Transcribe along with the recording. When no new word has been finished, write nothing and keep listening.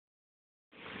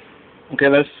Okay,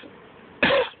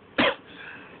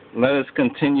 let us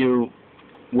continue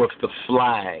with the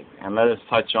flag, and let us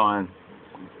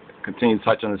continue to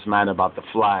touch on this matter about the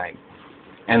flag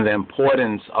and the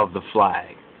importance of the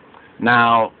flag.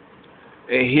 Now,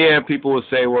 here people will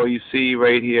say, well, you see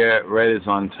right here, red is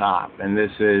on top, and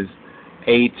this is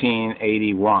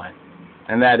 1881.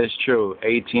 And that is true.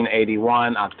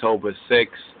 1881, October 6th,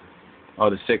 or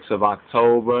the 6th of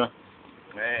October,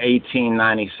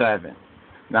 1897.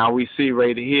 Now we see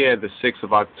right here the 6th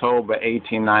of October,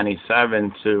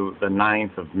 1897 to the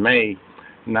 9th of May,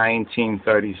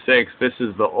 1936. This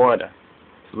is the order.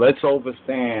 So let's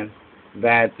understand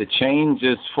that the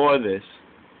changes for this,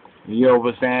 you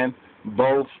understand,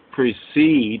 both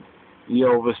precede,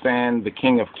 you understand, the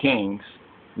King of Kings,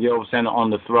 you understand, on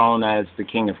the throne as the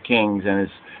King of Kings,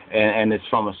 and it's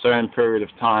from a certain period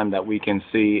of time that we can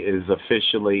see is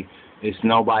officially, it's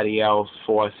nobody else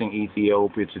forcing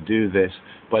Ethiopia to do this,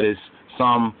 but it's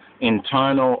some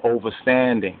internal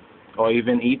overstanding or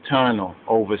even eternal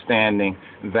overstanding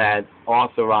that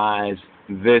authorize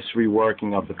this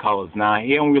reworking of the colors. Now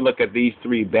here when we look at these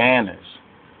three banners,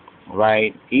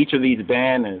 right, each of these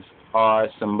banners are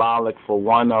symbolic for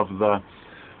one of the,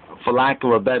 for lack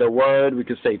of a better word, we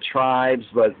could say tribes,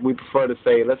 but we prefer to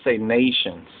say, let's say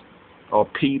nations or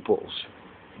peoples,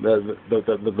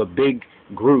 the big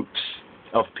groups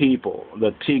of people,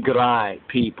 the Tigray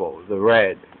people, the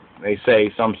red. They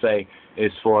say, some say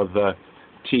it's for the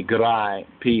Tigray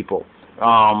people.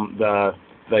 The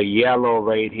yellow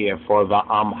right here for the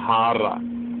Amhara,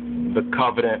 the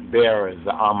covenant bearers,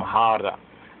 the Amhara.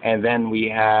 And then we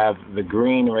have the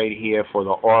green right here for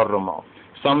the Oromo.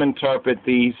 Some interpret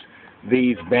these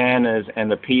banners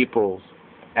and the peoples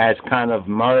as kind of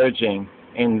merging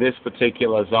in this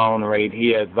particular zone right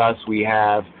here. Thus we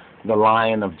have the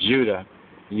Lion of Judah,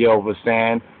 you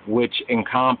understand, which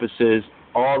encompasses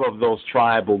all of those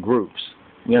tribal groups.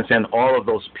 You understand, all of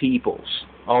those peoples,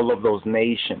 all of those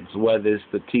nations, whether it's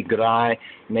the Tigray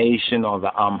nation or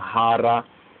the Amhara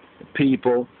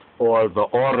people or the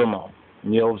Oromo,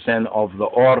 you understand, of the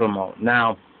Oromo.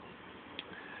 Now,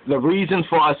 the reason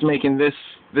for us making this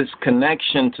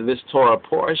connection to this Torah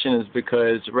portion is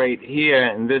because right here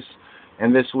in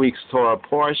this week's Torah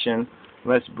portion,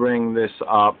 let's bring this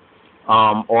up,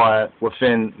 or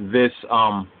within this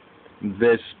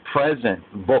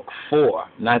present book 4,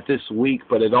 not this week,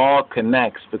 but it all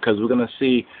connects, because we're going to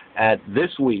see at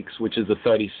this week's, which is the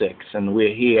 36th, and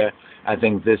we're here, I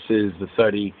think this is the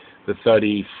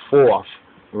 34th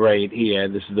right here.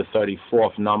 This is the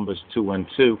 34th, Numbers 2 and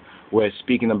 2. We're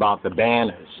speaking about the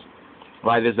banners.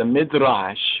 Right, there's a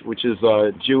midrash, which is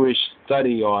a Jewish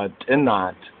study or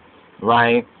Tanakh,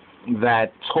 right,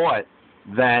 that taught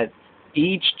that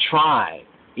each tribe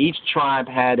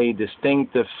had a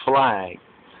distinctive flag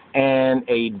and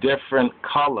a different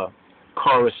color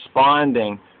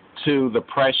corresponding to the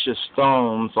precious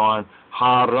stones on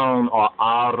Harun or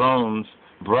Aaron's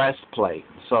breastplate.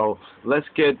 So let's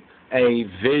get a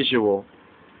visual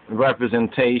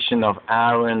representation of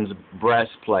Aaron's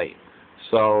breastplate.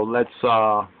 So let's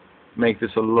make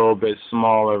this a little bit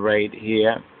smaller right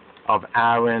here, of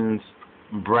Aaron's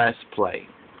breastplate.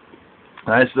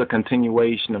 Now, this is a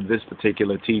continuation of this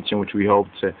particular teaching, which we hope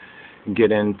to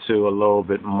get into a little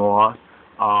bit more.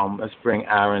 Let's bring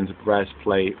Aaron's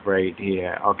breastplate right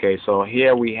here. Okay, so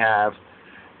here we have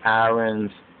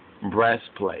Aaron's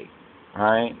breastplate,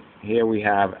 right? Here we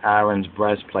have Aaron's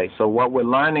breastplate. So what we're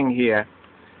learning here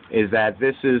is that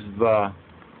this is the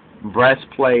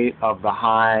breastplate of the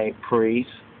high priest,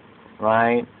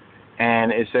 right?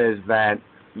 And it says that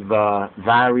the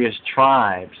various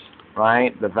tribes,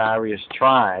 right? The various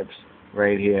tribes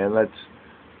right here. Let's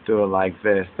do it like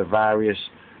this. The various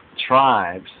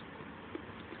tribes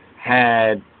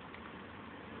had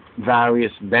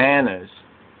various banners,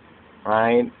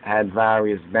 right? Had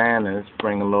various banners.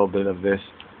 Bring a little bit of this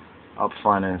up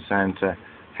front and center.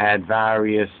 Had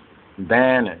various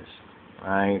banners,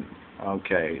 right?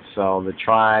 Okay, so the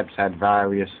tribes had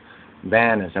various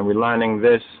banners, and we're learning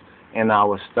this in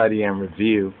our study and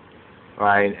review,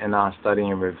 right? In our study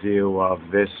and review of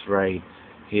this right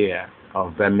here,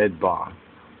 of Bamidbar,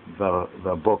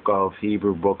 the book of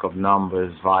Hebrew book of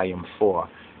Numbers, volume 4,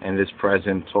 and this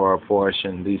present Torah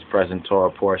portion, these present Torah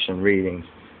portion readings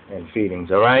and feedings.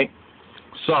 All right.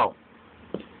 So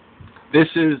this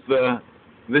is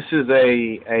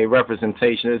a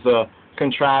representation. There's a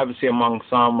controversy among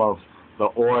some of the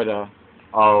order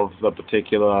of the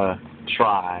particular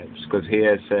tribes, because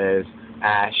here it says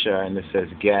Asher and it says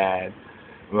Gad,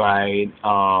 right?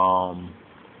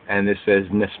 And it says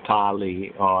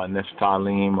Naphtali or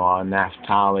Naphthalim or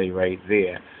Naphtali right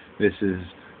there. This is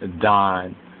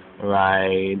Dan,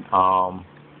 right?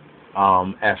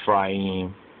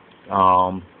 Ephraim,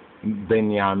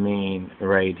 Benjamin,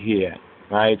 right here,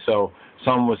 right? So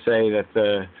some would say that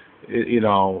that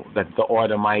the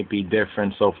order might be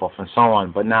different, so forth and so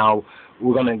on. But now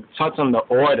we're going to touch on the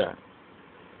order,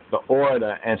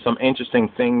 and some interesting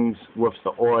things with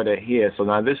the order here. So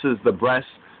now this is the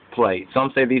breastplate.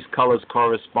 Some say these colors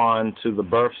correspond to the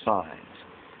birth signs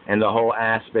and the whole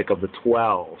aspect of the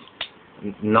 12.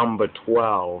 Number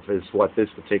 12 is what this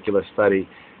particular study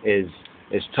is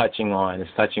touching on.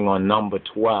 It's touching on number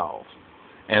 12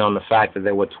 and on the fact that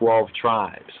there were 12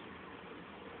 tribes.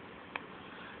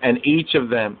 And each of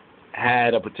them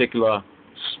had a particular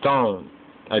stone,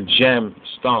 a gem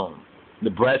stone. The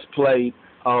breastplate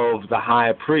of the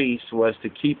high priest was to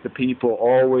keep the people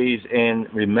always in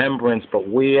remembrance, but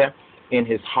where? In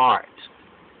his heart,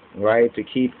 right? To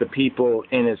keep the people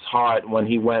in his heart when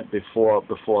he went before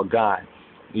God.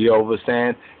 You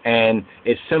understand? And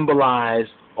it symbolized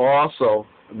also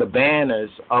the banners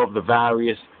of the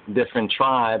various different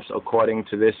tribes according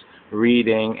to this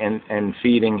reading and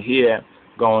feeding here,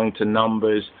 going to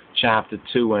Numbers chapter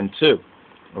 2 and 2.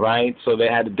 Right? So they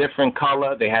had a different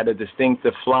color. They had a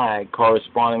distinctive flag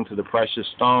corresponding to the precious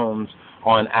stones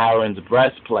on Aaron's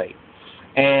breastplate.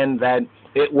 And that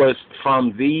it was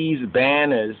from these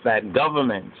banners that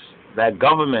governments,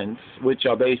 which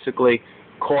are basically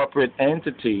corporate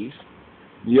entities,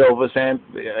 you understand?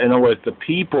 In other words, the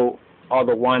people are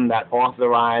the one that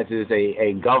authorizes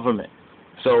a government.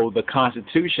 So the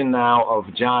constitution now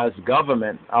of Jah's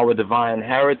government, our divine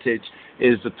heritage,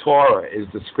 is the Torah, is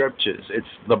the scriptures, it's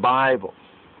the Bible,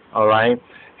 all right?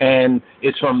 And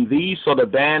it's from these sort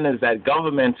of banners that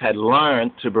governments had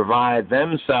learned to provide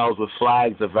themselves with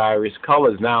flags of various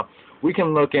colors. Now, we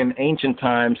can look in ancient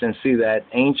times and see that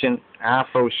ancient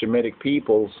Afro-Shemitic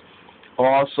peoples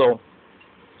also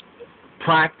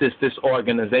practiced this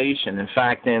organization. In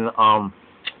fact, in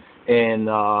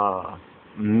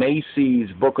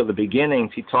Macy's Book of the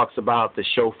Beginnings, he talks about the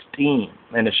Shoftim,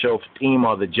 and the Shoftim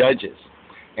are the judges,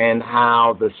 and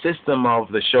how the system of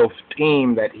the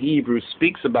Shoftim that Hebrews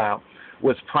speaks about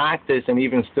was practiced and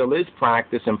even still is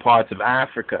practiced in parts of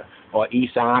Africa or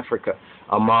East Africa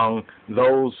among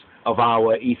those of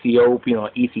our Ethiopian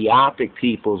or Ethiopic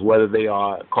peoples, whether they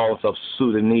call themselves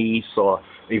Sudanese or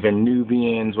even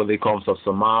Nubians, whether they call themselves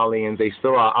Somalians. They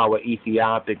still are our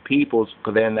Ethiopic peoples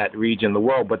because they're in that region of the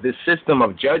world. But this system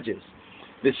of judges,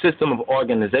 this system of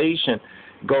organization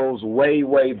goes way,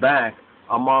 way back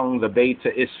among the Beta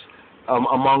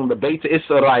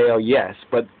Israel, yes,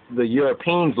 but the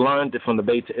Europeans learned it from the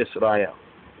Beta Israel.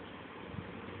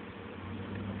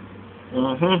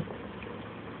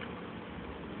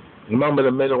 Remember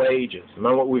the Middle Ages.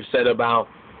 Remember what we've said about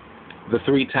the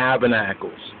three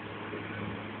tabernacles.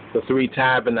 The three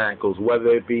tabernacles, whether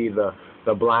it be the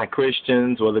black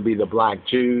Christians, whether it be the black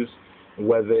Jews,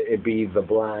 whether it be the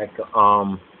black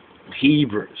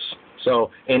Hebrews.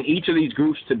 So in each of these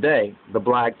groups today, the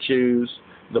black Jews,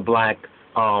 the black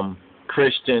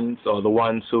Christians, or the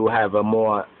ones who have a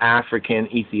more African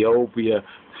Ethiopia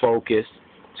focus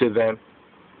to them,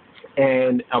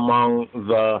 and among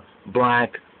the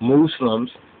black Muslims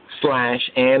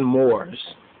and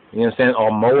Moors, you understand,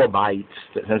 or Moabites.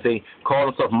 Since they call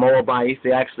themselves Moabites,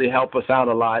 they actually help us out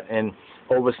a lot in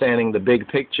understanding the big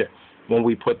picture when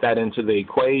we put that into the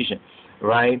equation,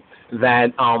 right?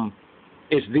 That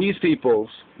it's these peoples,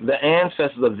 the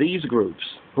ancestors of these groups,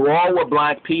 who all were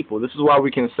black people. This is why we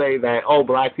can say that, oh,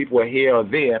 black people are here or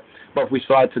there, but if we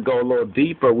start to go a little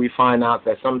deeper, we find out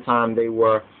that sometimes they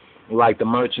were like the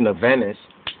Merchant of Venice.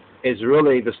 Is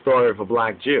really the story of a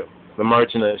black Jew, the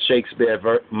merchant of Shakespeare,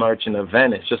 Merchant of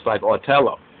Venice, just like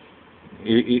Othello.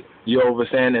 You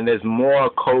understand? And there's more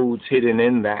codes hidden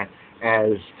in that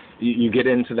as you get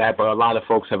into that, but a lot of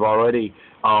folks have already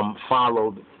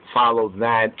followed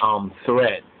that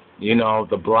thread, you know,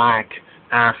 the black,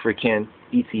 African,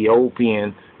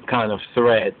 Ethiopian kind of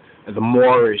thread, the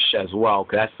Moorish as well,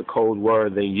 because that's the code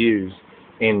word they use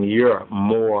in Europe,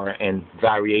 Moor and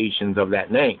variations of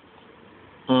that name.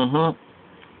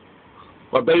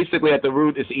 But basically at the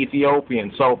root is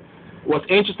Ethiopian. So what's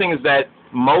interesting is that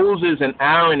Moses and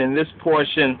Aaron in this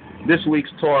portion, this week's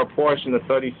Torah portion, the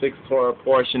 36th Torah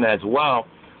portion as well,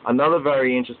 another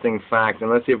very interesting fact, and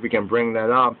let's see if we can bring that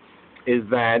up, is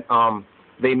that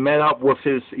they met up with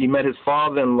he met his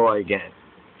father-in-law again,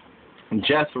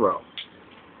 Jethro.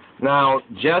 Now,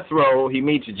 he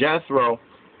meets Jethro,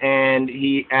 and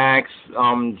he asks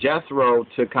Jethro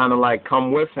to kind of like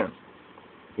come with him.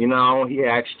 You know, he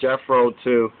asked Jethro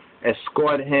to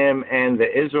escort him and the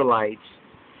Israelites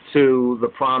to the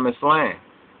Promised Land.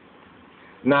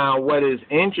 Now, what is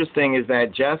interesting is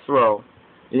that Jethro,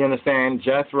 you understand,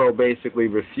 Jethro basically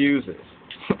refuses.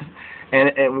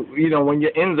 and, you know, when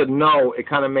you're in the know, it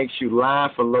kind of makes you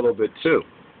laugh a little bit, too.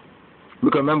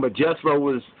 Because remember, Jethro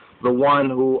was the one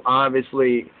who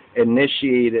obviously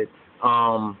initiated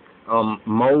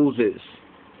Moses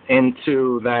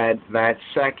into that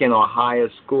second or higher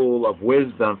school of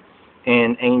wisdom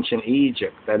in ancient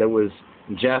Egypt. That it was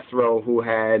Jethro who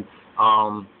had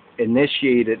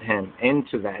initiated him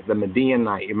into that. The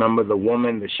Midianite. Remember the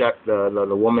woman,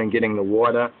 the woman getting the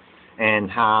water, and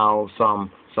how some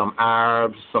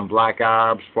Arabs, some black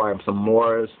Arabs, probably some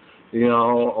Moors, you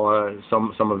know, or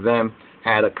some of them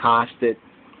had accosted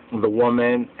the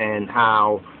woman, and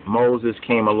how Moses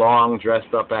came along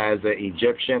dressed up as an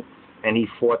Egyptian, and he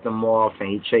fought them off and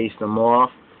he chased them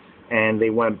off, and they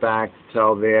went back to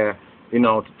tell their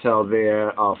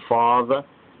father,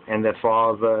 and their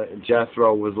father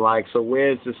Jethro was like, so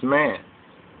where's this man?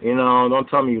 You know, don't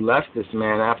tell me you left this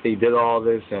man after he did all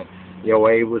this and you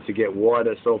were able to get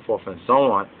water, so forth and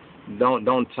so on.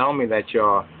 Don't tell me that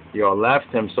you left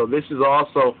him. So this is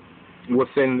also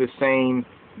within the same,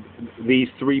 these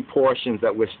three portions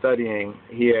that we're studying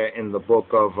here in the book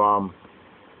of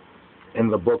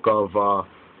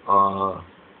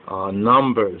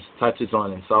Numbers touches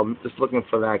on it. So I'm just looking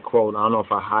for that quote. I don't know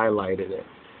if I highlighted it,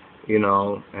 you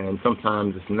know, and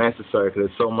sometimes it's necessary because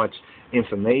there's so much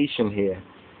information here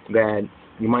that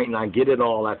you might not get it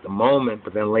all at the moment,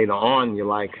 but then later on you're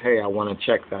like, hey, I want to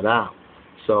check that out.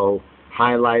 So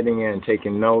highlighting it and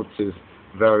taking notes is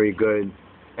very good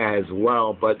as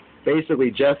well. But basically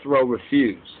Jethro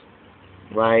refused,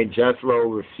 right? Jethro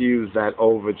refused that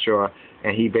overture,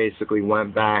 and he basically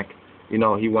went back, you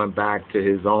know, he went back to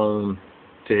his own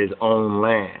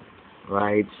land,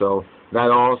 right? So that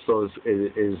also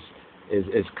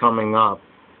is coming up.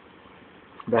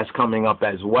 That's coming up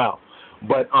as well.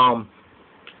 But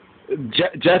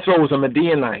Jethro was a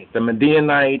Midianite. The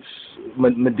Midianites,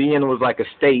 Midian was like a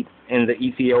state in the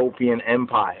Ethiopian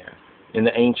Empire. In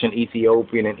the ancient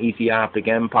Ethiopian and Ethiopic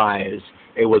empires,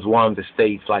 it was one of the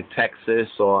states, like Texas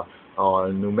or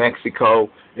New Mexico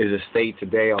is a state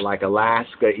today, or like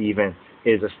Alaska even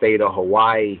is a state, or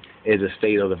Hawaii is a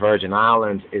state, or the Virgin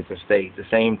Islands is a state. The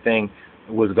same thing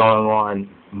was going on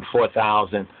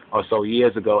 4,000 or so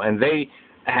years ago, and they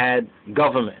had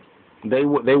government. They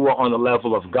were on the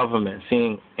level of government,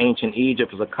 seeing ancient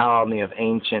Egypt as a colony of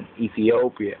ancient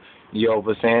Ethiopia. You know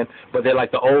what I'm saying? But they're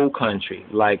like the old country,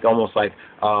 like almost like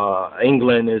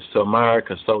England is to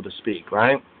America, so to speak,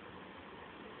 right?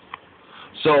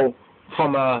 So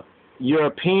from a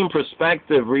European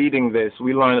perspective, reading this,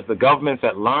 we learn that the governments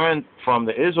that learned from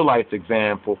the Israelites'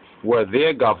 example were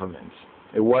their governments.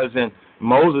 It wasn't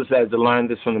Moses had to learn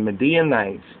this from the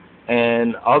Midianites,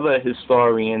 and other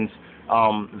historians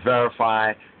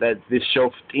verify that this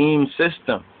Shoftim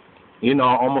system, you know,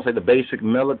 almost like the basic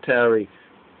military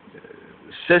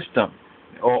system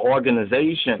or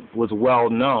organization, was well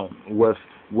known with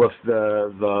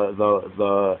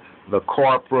the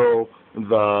corporal,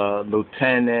 the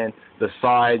lieutenant, the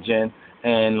sergeant,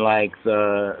 and like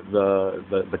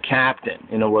the captain.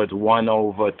 In other words, 1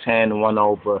 over 10, 1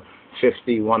 over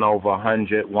 50, 1 over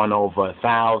 100, 1 over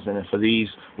 1,000, and for these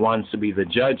ones to be the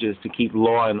judges to keep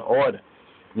law and order.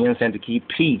 You understand? To keep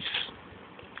peace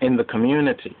in the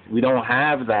community. We don't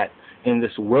have that in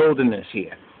this wilderness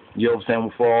here. You know what I'm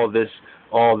saying? For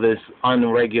all this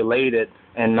unregulated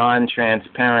and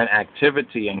non-transparent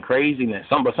activity and craziness.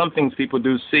 Some things people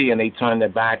do see and they turn their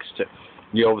backs to.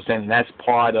 You know what I'm saying? That's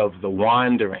part of the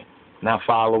wandering, not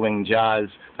following Jah's,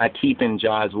 not keeping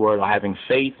Jah's word, or having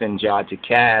faith in Jah to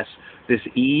cast this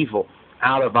evil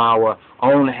out of our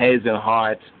own heads and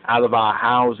hearts, out of our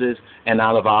houses, and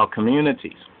out of our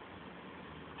communities.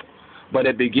 But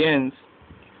it begins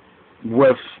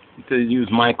with, to use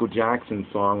Michael Jackson's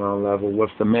song on level, with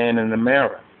the man in the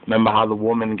mirror. Remember how the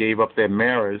woman gave up their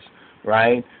mirrors,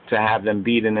 right, to have them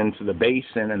beaten into the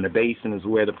basin, and the basin is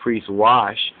where the priests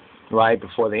wash, right,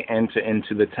 before they enter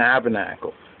into the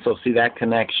tabernacle. So see that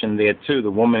connection there too.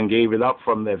 The woman gave it up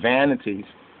from their vanities,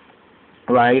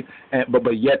 right,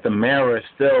 but yet the mirror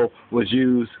still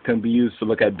can be used to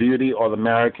look at beauty, or the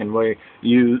mirror can be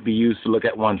used to look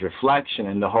at one's reflection,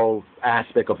 and the whole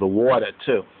aspect of the water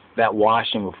too. That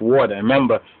washing with water.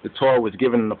 Remember, the Torah was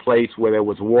given in a place where there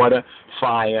was water,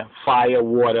 fire,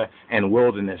 water, and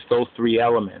wilderness. Those three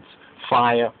elements: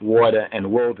 fire, water,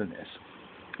 and wilderness.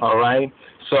 All right.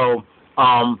 So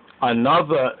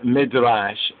another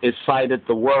midrash is cited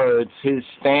the words, "His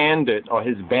standard or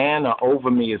his banner over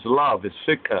me is love." Is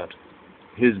fikr.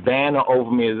 His banner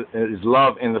over me is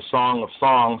love, in the Song of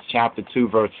Songs, chapter 2,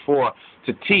 verse 4,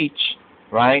 to teach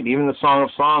right? Even the Song of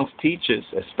Songs teaches,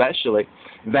 especially,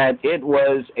 that it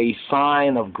was a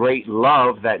sign of great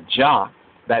love that Jah,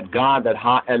 that God, that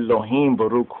Ha Elohim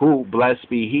Baruch Hu, blessed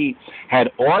be He,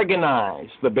 had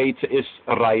organized the Beit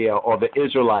Israel, or the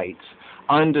Israelites,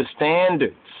 under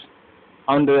standards,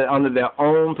 under their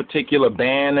own particular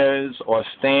banners or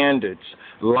standards,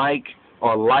 like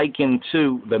or likened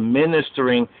to the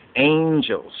ministering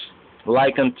angels,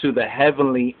 likened to the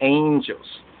heavenly angels.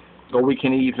 Or we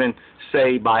can even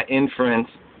say by inference,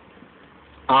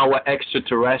 our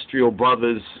extraterrestrial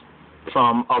brothers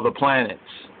from other planets.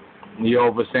 You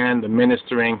understand? The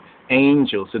ministering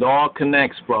angels. It all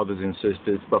connects, brothers and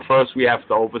sisters. But first we have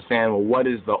to understand, well, what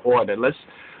is the order? Let's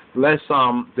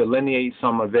delineate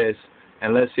some of this,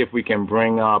 and let's see if we can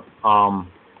bring up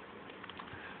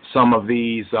some of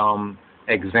these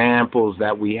examples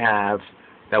that we have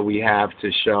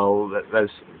to show.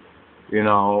 Let's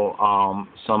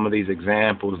some of these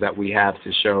examples that we have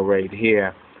to show right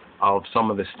here of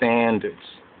some of the standards.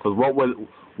 Because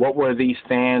what were these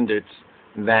standards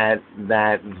that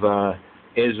the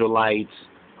Israelites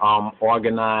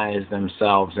organized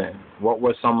themselves in? What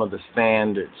were some of the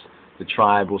standards, the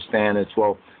tribal standards?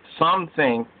 Well, some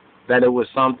think that it was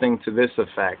something to this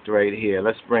effect right here.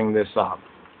 Let's bring this up.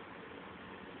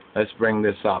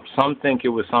 Some think it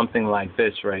was something like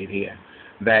this right here.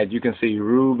 That you can see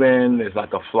Reuben, there's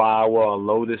like a flower, a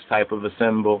lotus type of a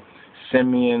symbol.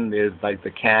 Simeon, there's like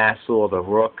the castle or the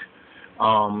rook.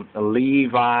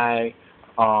 Levi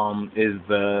is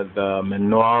the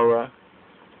menorah.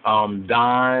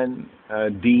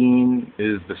 Dean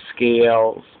is the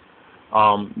scales.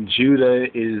 Judah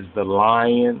is the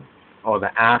lion, or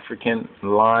the African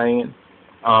lion,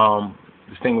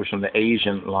 distinguished from the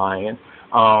Asian lion.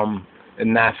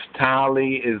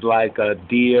 Naphtali is like a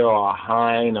deer or a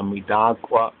hind, a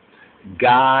midagwa.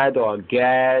 Gad or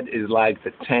Gad is like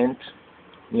the tent.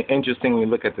 Interesting, when you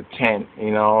look at the tent,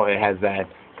 it has that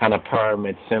kind of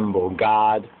pyramid symbol.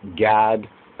 God, Gad,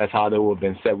 that's how they would have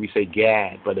been said. We say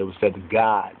Gad, but it was said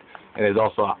God. And there's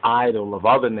also an idol of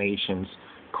other nations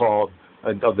called,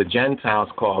 of the Gentiles,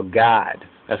 called God.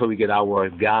 That's where we get our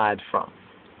word God from.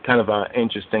 Kind of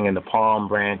interesting in the palm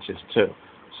branches too.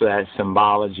 So that's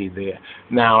symbology there.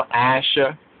 Now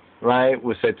Asher, right,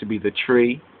 was said to be the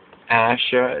tree.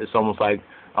 Asher, it's almost like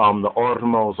the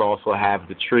Ormos also have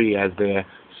the tree as their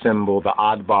symbol, the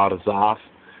Adbar Zaf.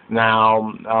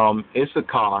 Now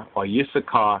Issachar or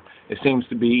Yissachar, it seems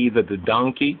to be either the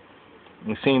donkey.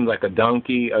 It seems like a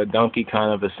donkey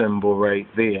kind of a symbol right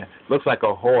there. Looks like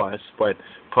a horse, but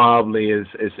probably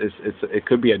it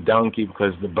could be a donkey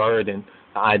because the burden,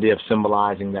 the idea of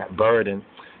symbolizing that burden.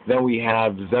 Then we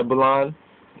have Zebulon,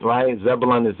 right?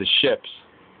 Zebulon is the ships,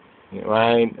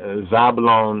 right?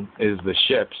 Zabulon is the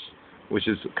ships, which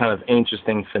is kind of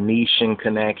interesting Phoenician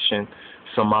connection,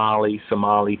 Somali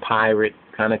pirate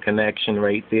kind of connection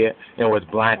right there. With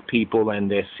black people and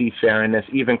their seafaringness.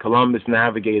 Even Columbus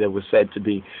Navigator was said to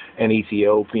be an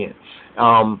Ethiopian.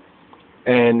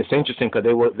 And it's interesting because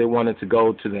they wanted to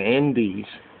go to the Indies,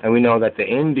 and we know that the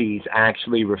Indies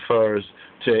actually refers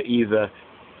to either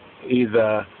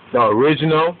the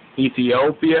original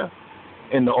Ethiopia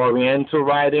in the Oriental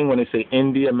writing. When they say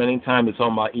India, many times it's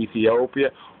talking about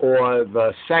Ethiopia, or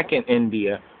the second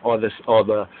India, or the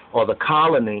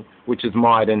colony, which is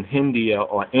modern Hindia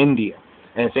or India.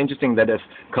 And it's interesting that if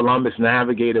Columbus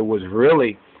Navigator was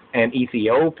really an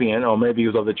Ethiopian, or maybe he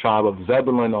was of the tribe of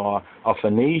Zebulun or a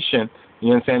Phoenician,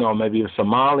 you understand, or maybe a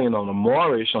Somalian or a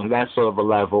Moorish on that sort of a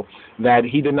level, that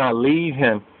he did not leave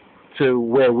him to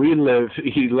where we live,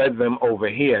 he led them over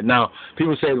here. Now,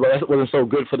 people say, well, that wasn't so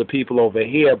good for the people over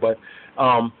here, but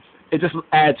it just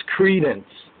adds credence.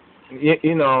 That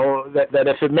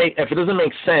if it doesn't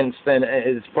make sense, then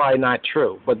it's probably not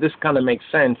true. But this kind of makes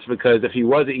sense, because if he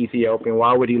was an Ethiopian,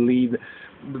 why would he leave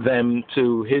them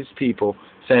to his people,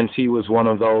 since he was one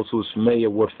of those who's familiar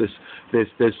with this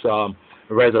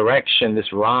resurrection,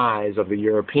 this rise of the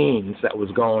Europeans that was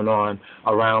going on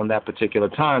around that particular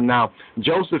time. Now,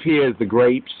 Joseph here is the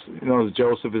grapes.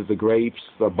 Joseph is the grapes,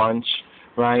 the bunch,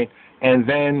 right? And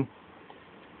then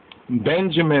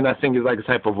Benjamin, I think, is like a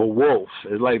type of a wolf.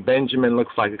 It's like Benjamin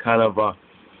looks like a kind of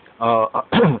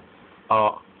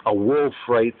a wolf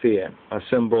right there, a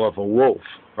symbol of a wolf,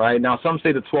 right? Now, some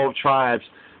say the 12 tribes,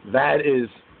 that is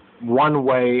one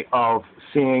way of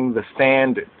seeing the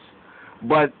standards.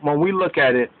 But when we look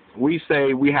at it, we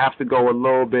say we have to go a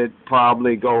little bit,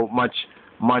 probably go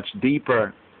much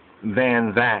deeper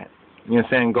than that. You know what I'm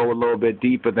saying? Go a little bit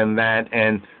deeper than that.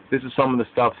 And this is some of the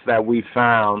stuff that we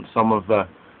found, some of the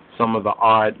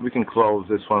art. We can close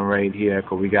this one right here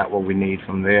because we got what we need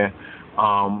from there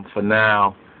for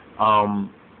now.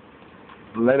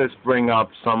 let us bring up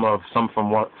some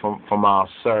from our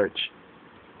search.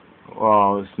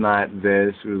 Well, it's not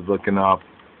this. We was looking up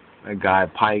a guy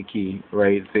Pikey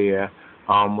right there.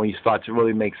 When you start to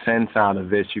really make sense out of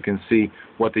this, you can see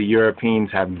what the Europeans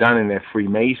have done in their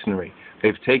Freemasonry.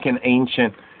 They've taken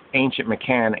ancient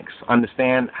mechanics,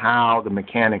 understand how the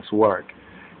mechanics work,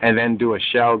 and then do a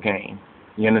shell game.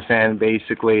 You understand?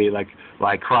 Basically, like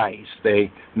Christ.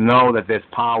 They know that there's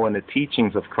power in the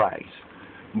teachings of Christ,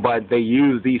 but they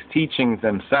use these teachings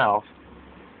themselves,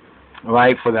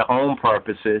 right, for their own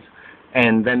purposes,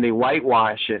 and then they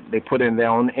whitewash it. They put in their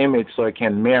own image so it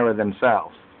can mirror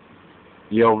themselves.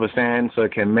 You understand? So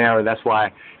it can mirror. That's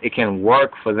why it can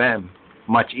work for them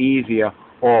much easier,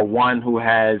 or one who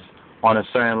has, on a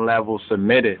certain level,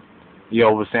 submitted, you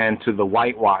understand, to the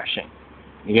whitewashing,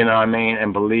 you know what I mean,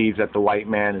 and believes that the white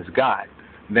man is God.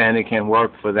 Then it can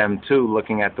work for them too,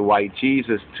 looking at the white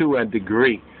Jesus to a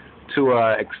degree, to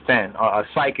an extent, a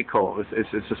psychical.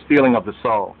 It's a stealing of the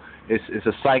soul. It's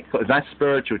a psychical. It's not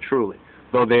spiritual truly,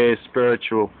 though there is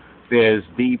spiritual. There's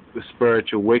deep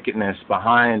spiritual wickedness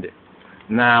behind it.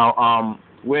 Now,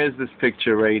 where's this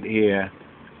picture right here?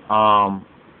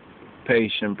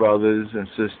 Patient brothers and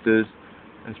sisters.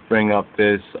 Let's bring up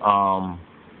this.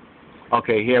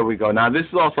 Okay, here we go. Now, this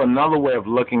is also another way of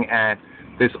looking at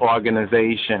this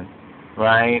organization,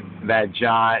 right, that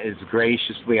Jah is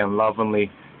graciously and lovingly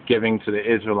giving to the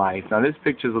Israelites. Now, this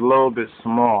picture is a little bit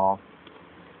small,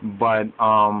 but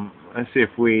let's see if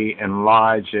we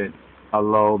enlarge it a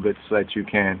little bit so that you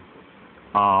can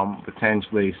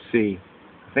potentially see.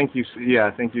 I think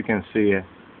you can see it.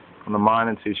 On the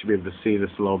monitor, you should be able to see this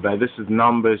a little better. This is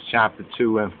Numbers chapter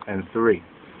 2 and 3.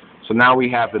 So now we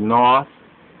have the north,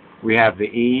 we have the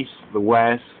east, the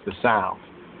west, the south.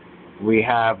 We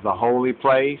have the holy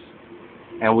place,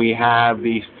 and we have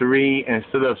these three,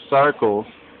 instead of circles,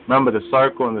 remember the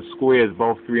circle and the square is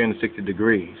both 360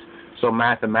 degrees. So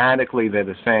mathematically they're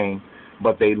the same,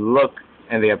 but they look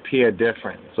and they appear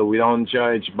different. So we don't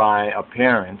judge by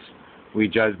appearance, we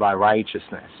judge by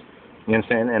righteousness. You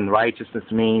understand? And righteousness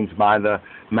means by the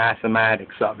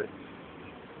mathematics of it,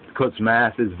 because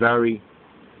math is very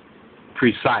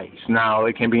precise. Now,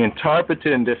 it can be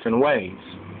interpreted in different ways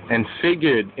and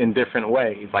figured in different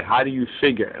ways. Like, how do you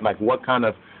figure? Like, what kind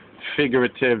of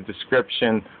figurative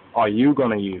description are you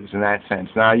going to use in that sense?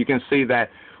 Now, you can see that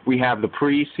we have the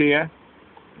priests here,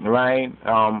 right?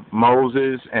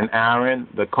 Moses and Aaron,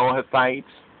 the Kohathites,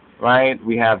 right?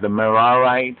 We have the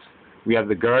Merarites. We have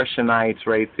the Gershonites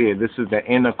right there. This is the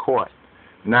inner court.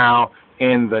 Now,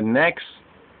 in the next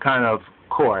kind of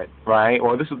court, right?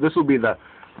 Or this will be the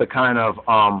kind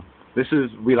of this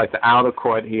is be like the outer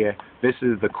court here. This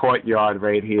is the courtyard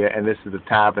right here, and this is the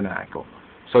tabernacle.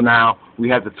 So now we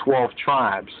have the 12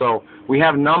 tribes. So we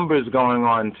have numbers going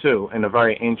on too in a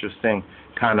very interesting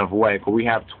kind of way. But we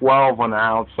have 12 on the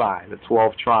outside, the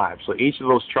 12 tribes. So each of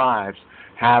those tribes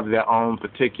have their own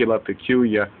particular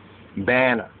peculiar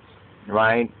banner.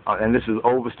 Right? And this is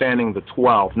overstanding the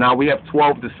 12. Now we have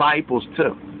 12 disciples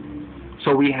too.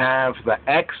 So we have the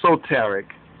exoteric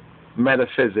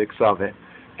metaphysics of it,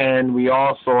 and we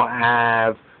also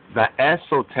have the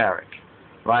esoteric.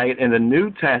 Right? In the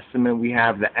New Testament we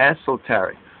have the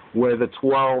esoteric, where the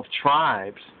 12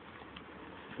 tribes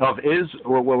of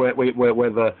Israel, where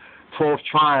the 12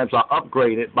 tribes are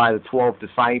upgraded by the 12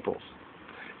 disciples.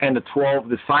 And the 12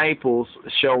 disciples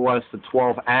show us the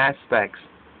 12 aspects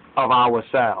of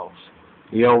ourselves.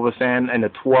 You understand? And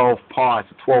the 12 parts,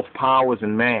 the 12 powers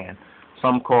in man.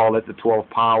 Some call it the 12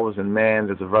 powers in man.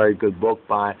 There's a very good book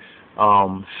by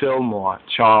Charles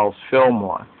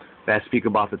Fillmore, that speak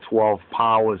about the 12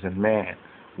 powers in man,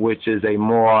 which is a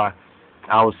more,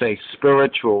 I would say,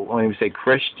 spiritual, or even say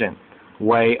Christian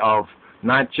way of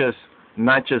not just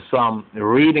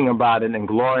reading about it and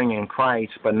glorying in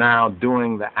Christ, but now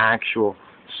doing the actual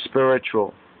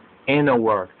spiritual inner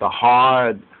work, the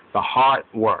heart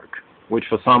work, which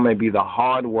for some may be the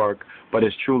hard work, but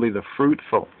is truly the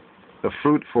fruitful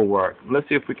work. Let's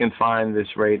see if we can find this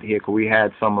right here, because we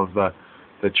had some of the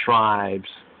tribes,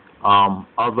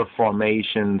 other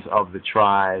formations of the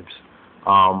tribes,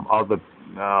 other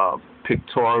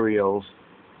pictorials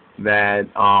that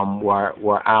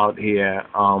were out here.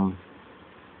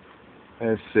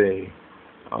 Let's see.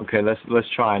 Okay, let's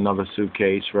try another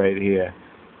suitcase right here.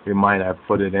 We might have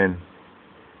put it in.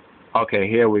 Okay,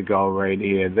 here we go right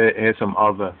here. Here's some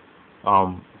other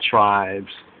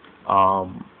tribes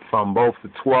from both the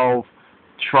 12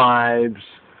 tribes.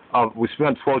 We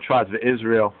spent 12 tribes of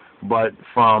Israel, but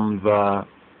from the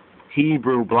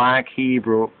Black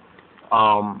Hebrew,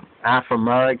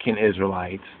 Aframerican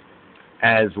Israelites,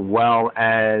 as well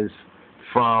as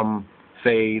from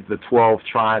say, the 12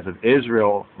 tribes of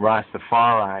Israel,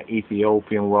 Rastafari,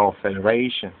 Ethiopian World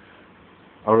Federation,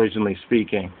 originally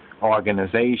speaking,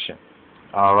 organization.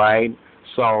 All right?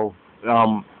 So,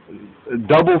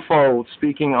 double fold,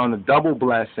 speaking on the double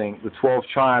blessing, the 12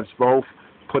 tribes both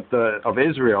put of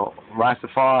Israel,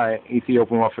 Rastafari,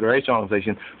 Ethiopian World Federation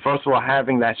organization, first of all,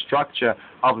 having that structure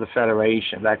of the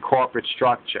federation, that corporate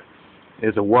structure,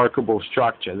 is a workable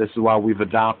structure. This is why we've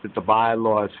adopted the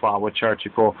bylaws for our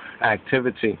churchical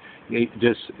activity,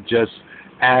 just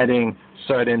adding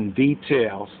certain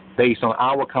details based on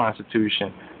our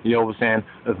Constitution, you understand,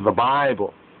 the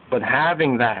Bible. But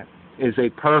having that is a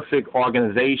perfect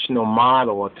organizational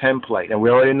model or template, and we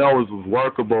already know it was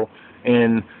workable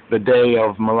in the day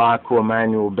of Malachi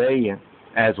Emanuel Bayan,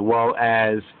 as well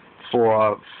as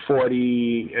for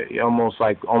almost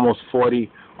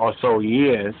 40 or so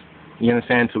years, you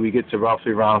understand, till we get to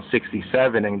roughly around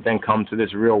 67 and then come to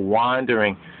this real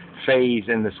wandering phase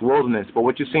in this wilderness. But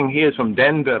what you're seeing here is from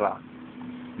Denbera.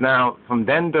 Now, from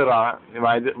Denbera,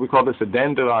 right, we call this the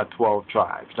Denbera 12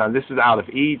 tribes. Now, this is out of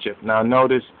Egypt. Now,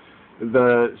 notice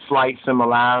the slight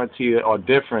similarity or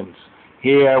difference.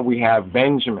 Here we have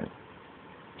Benjamin.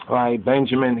 Right,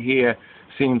 Benjamin here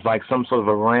seems like some sort of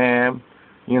a ram.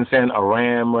 You understand? A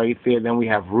ram right there. Then we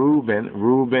have Reuben.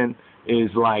 Reuben is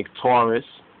like Taurus,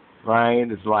 right?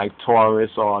 It's like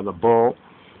Taurus or the bull.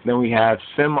 Then we have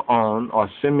Simeon,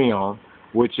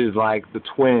 which is like the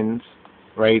twins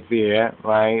right there,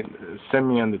 right?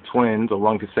 Simeon, the twins, or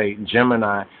one could say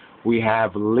Gemini. We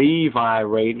have Levi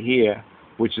right here,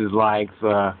 which is like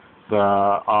the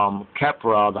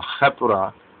Kepra, the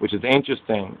Chepra, which is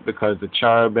interesting because the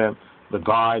cherubim, the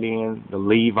guardian, the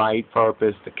Levite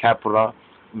purpose, the Kepra,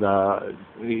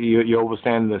 you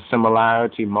understand the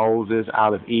similarity, Moses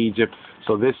out of Egypt.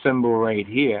 So this symbol right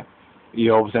here,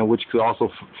 you understand, which could also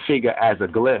figure as a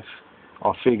glyph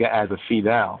or figure as a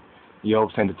fidel, you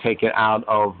understand, to take it out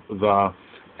of the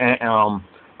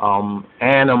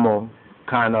animal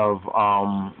kind of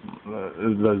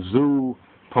the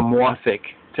zoomorphic.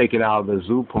 Take it out of the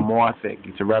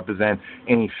zoomorphic to represent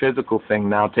any physical thing,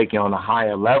 now taking on a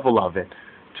higher level of it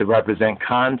to represent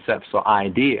concepts or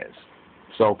ideas.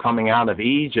 So coming out of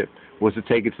Egypt was to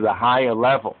take it to the higher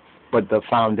level, but the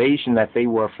foundation that they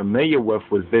were familiar with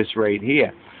was this right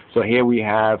here. So here we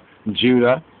have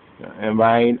Judah,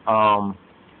 right,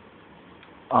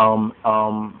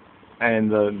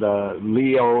 and the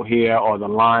Leo here, or the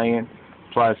lion,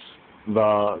 plus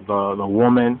the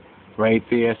woman right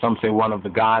there. Some say one of the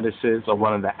goddesses or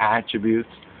one of the attributes.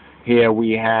 Here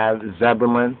we have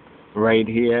Zebulun right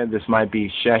here. This might be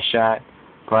Sheshat,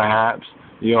 perhaps.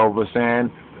 You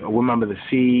understand? Remember the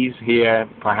seas here,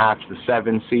 perhaps the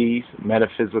 7 seas,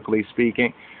 metaphysically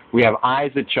speaking. We have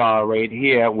Issachar right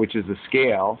here, which is the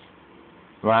scales,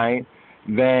 right?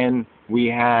 Then we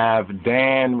have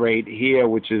Dan right here,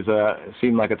 which is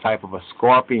seems like a type of a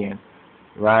scorpion,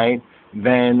 right?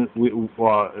 Then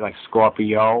like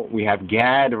Scorpio. We have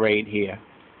Gad right here,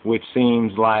 which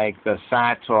seems like the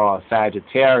Satyr or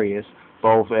Sagittarius.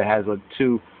 Both, it has the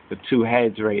two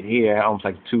heads right here, almost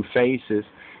like 2 faces.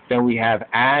 Then we have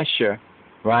Asher,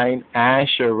 right?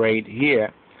 Asher right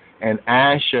here, and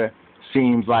Asher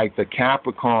seems like the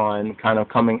Capricorn kind of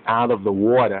coming out of the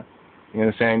water. You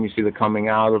understand? You see the coming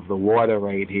out of the water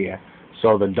right here.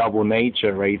 So the double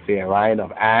nature right there, right,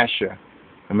 of Asher.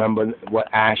 Remember what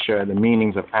Asher, the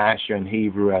meanings of Asher in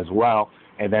Hebrew as well,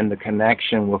 and then the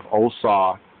connection with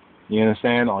Osar, you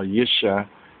understand, or Yisha,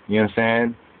 you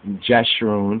understand,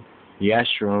 Jeshurun.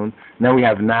 Then we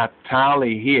have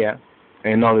Naphtali here,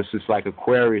 and notice it's like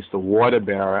Aquarius, the water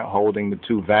bearer, holding the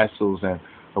 2 vessels and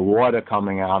the water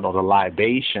coming out, or the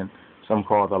libation, some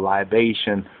call the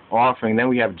libation offering. Then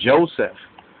we have Joseph.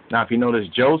 Now, if you notice,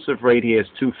 Joseph right here is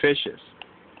 2 fishes.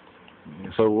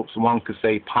 So one could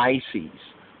say Pisces.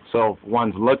 So if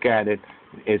one's look at it,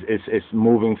 it's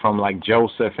moving from like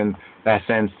Joseph in that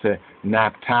sense to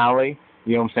Naphtali,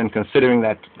 you know what I'm saying, considering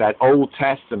that Old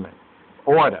Testament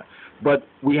order. But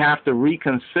we have to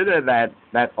reconsider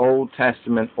that Old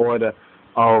Testament order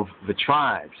of the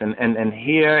tribes. And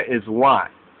here is why,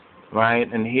 right?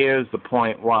 And here's the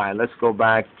point why. Let's go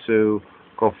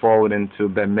forward into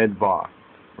Bamidbar,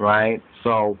 right?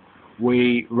 So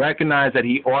we recognize that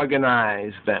he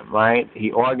organized them, right?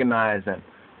 He organized them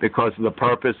because of the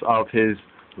purpose of his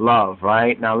love,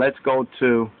 right? Now let's go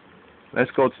to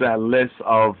that list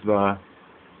of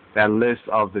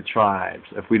the tribes.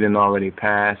 If we didn't already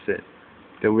pass it,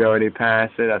 did we already pass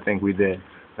it? I think we did.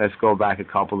 Let's go back a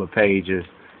couple of pages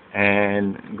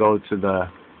and go to the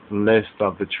list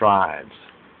of the tribes.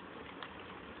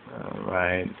 All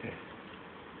right.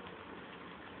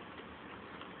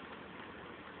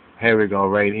 Here we go,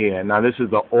 right here. Now this is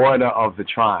the order of the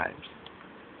tribes.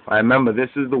 Right, remember, this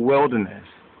is the wilderness.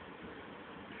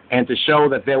 And to show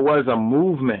that there was a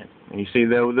movement, you see,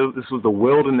 this was the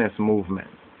wilderness movement.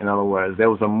 In other words, there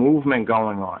was a movement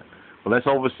going on. But let's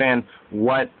understand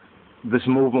what this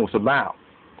movement was about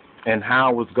and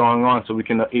how it was going on, so we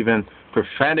can even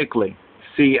prophetically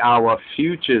see our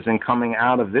futures in coming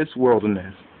out of this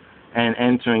wilderness and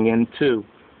entering into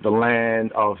the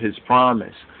land of his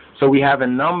promise. So we have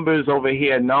in Numbers over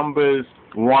here, Numbers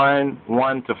 1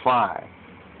 to 5.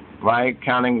 Right?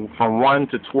 Counting from 1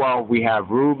 to 12, we have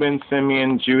Reuben,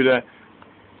 Simeon, Judah,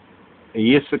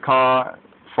 Issachar,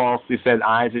 falsely said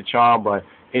Issachar, but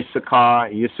Issachar,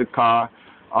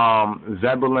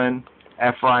 Zebulun,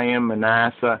 Ephraim,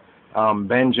 Manasseh,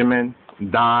 Benjamin,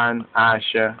 Dan,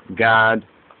 Asher, Gad,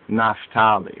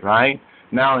 Naphtali, right?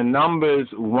 Now in Numbers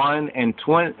 1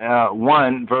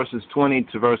 verses 20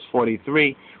 to verse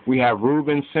 43, we have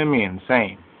Reuben, Simeon,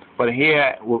 same. But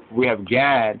here we have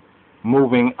Gad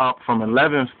moving up from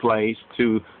 11th place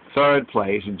to 3rd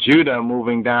place. Judah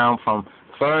moving down from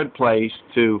 3rd place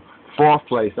to 4th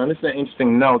place. Now this is an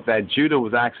interesting note that Judah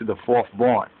was actually the 4th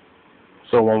born.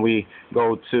 So when we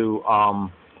go to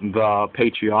the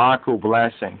patriarchal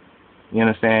blessing, you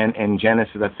understand, in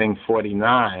Genesis, I think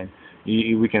 49,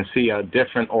 we can see a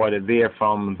different order there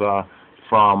from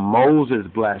Moses'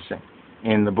 blessing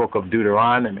in the book of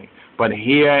Deuteronomy. But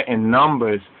here in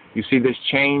Numbers, you see this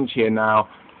change here now.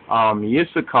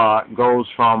 Issachar goes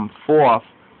from 4th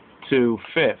to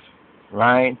 5th,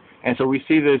 right? And so we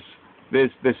see this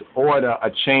order,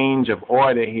 a change of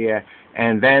order here.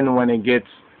 And then when it gets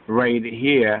right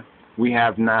here, we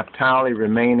have Naphtali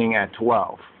remaining at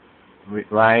 12,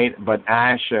 right? But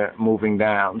Asher moving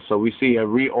down. So we see a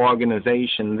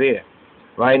reorganization there,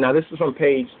 right? Now this is on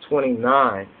page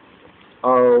 29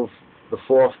 of the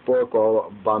 4th book,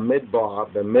 or Bamidbar,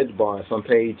 the Midbar. It's on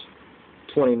page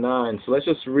 29. So let's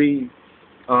just read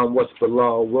what's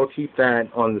below. We'll keep that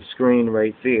on the screen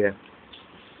right there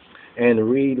and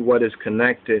read what is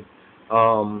connected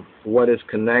with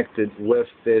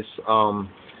this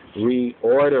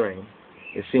reordering.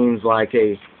 It seems like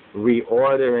a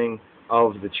reordering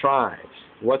of the tribes.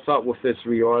 What's up with this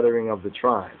reordering of the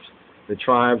tribes? The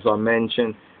tribes are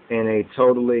mentioned in a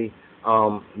totally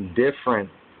different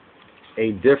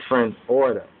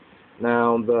order.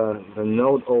 Now, the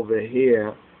note over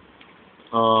here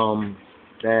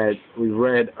that we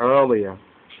read earlier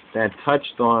that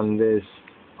touched on this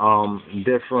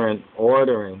different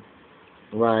ordering,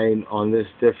 right, on this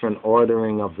different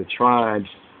ordering of the tribes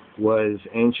was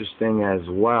interesting as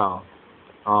well,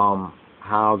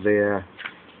 how their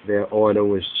order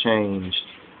was changed,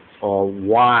 or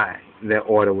why their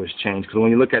order was changed. Because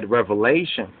when you look at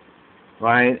Revelation,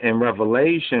 right, in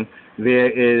Revelation, there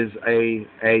is a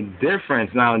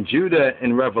difference. Now, Judah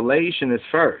in Revelation is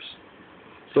first.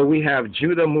 So we have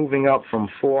Judah moving up from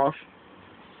 4th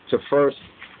to 1st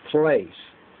place.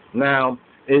 Now,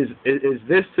 is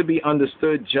this to be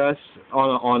understood just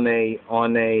on a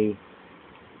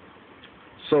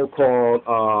so-called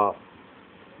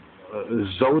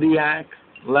zodiac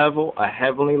level, a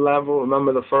heavenly level?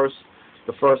 Remember the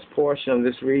first portion of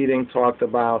this reading talked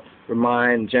about,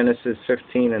 remind Genesis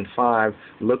 15 and 5,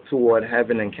 look toward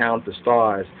heaven and count the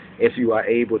stars, if you are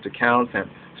able to count them,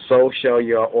 so shall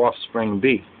your offspring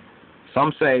be.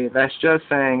 Some say that's just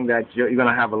saying that you're going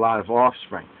to have a lot of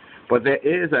offspring. But there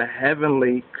is a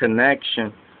heavenly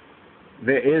connection.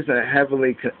 There is a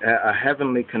heavenly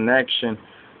connection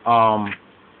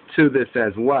to this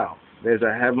as well. There's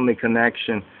a heavenly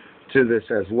connection to this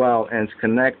as well, and it's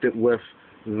connected with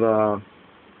the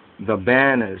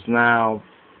banners. Now,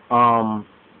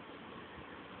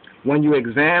 when you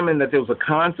examine that there was a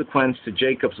consequence to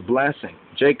Jacob's blessing,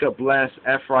 Jacob blessed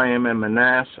Ephraim and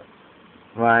Manasseh,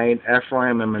 right?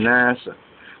 Ephraim and Manasseh.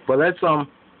 But let's show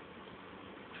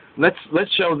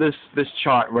this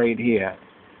chart right here,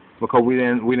 because we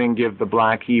didn't give the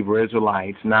black Hebrew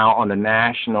Israelites now on the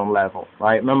national level,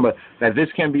 right? Remember that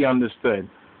this can be understood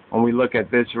when we look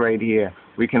at this right here.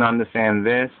 We can understand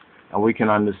this, and we can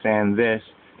understand this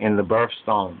in the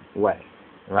birthstone way,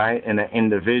 right? In an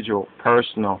individual,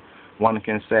 personal, one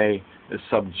can say the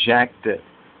subjective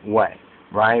way,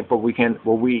 right? But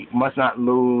we must not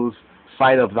lose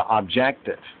sight of the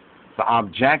objective. The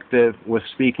objective was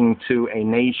speaking to a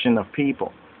nation of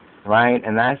people, right?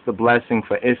 And that's the blessing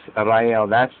for Israel.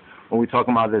 That's when we talk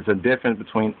about there's a difference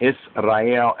between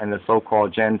Israel and the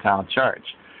so-called Gentile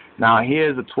church. Now,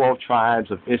 here's the 12 tribes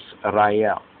of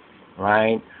Israel,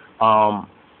 right?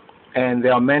 And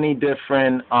there are many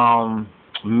different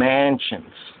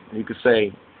mansions, you could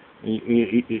say,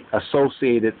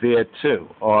 associated there too,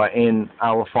 or in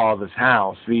our Father's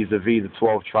house, vis-a-vis the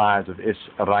 12 tribes of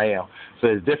Israel. So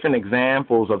there's different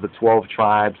examples of the 12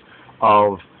 tribes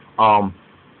of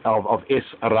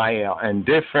Israel, and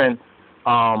different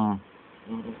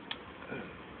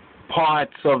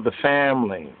parts of the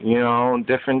family,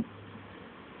 different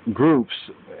groups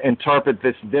interpret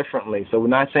this differently. So we're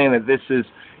not saying that this is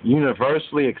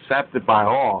universally accepted by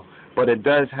all, but it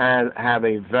does have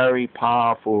a very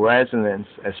powerful resonance,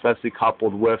 especially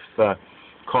coupled with the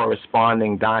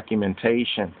corresponding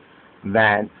documentation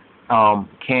that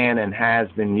can and has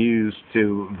been used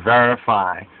to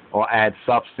verify or add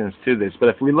substance to this. But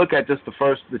if we look at just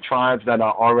the tribes that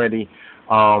are already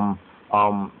viewable,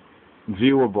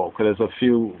 because there's a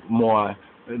few more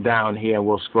down here,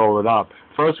 we'll scroll it up.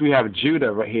 First we have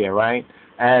Judah right here, right,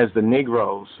 as the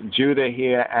Negroes. Judah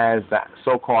here as the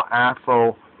so-called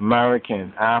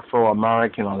Afro-American,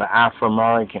 or the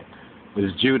Aframerican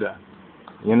is Judah.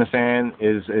 You understand?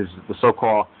 Is the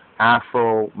so-called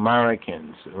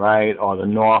Afro-Americans, right, or the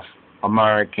North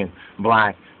American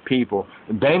black people.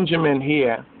 Benjamin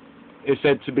here is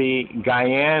said to be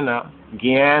Guyana,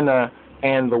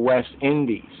 and the West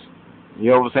Indies.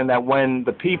 You understand that when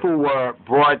the people were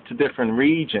brought to different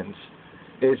regions,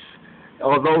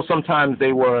 although sometimes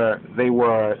they were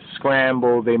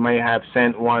scrambled, they may have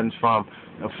sent ones from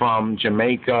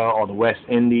Jamaica or the West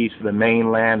Indies to the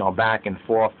mainland or back and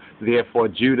forth. Therefore,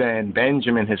 Judah and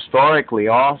Benjamin historically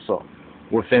also,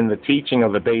 within the teaching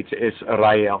of the Beit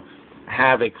Israel,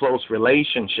 have a close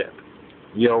relationship.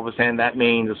 You understand? That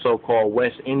means the so-called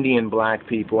West Indian black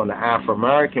people and the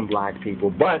Afro-American black people.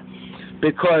 But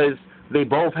because they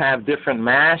both have different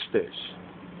masters,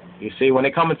 you see, when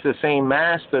they come into the same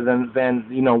master, then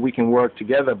we can work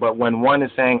together. But when one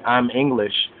is saying, I'm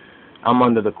English, I'm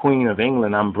under the Queen of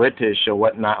England, I'm British or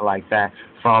whatnot like that,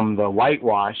 from the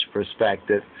whitewash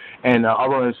perspective, and the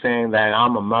other one is saying that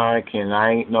I'm American,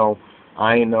 I ain't no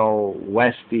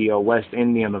Westie or West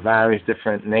Indian, the various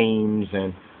different names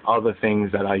and other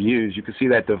things that are used. You can see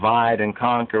that divide and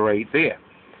conquer right there.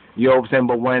 You know what I'm saying?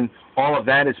 But when all of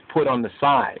that is put on the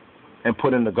side and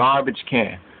put in the garbage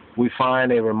can, we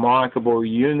find a remarkable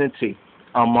unity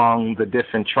among the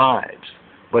different tribes.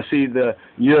 But see, the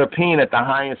European at the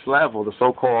highest level, the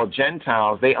so-called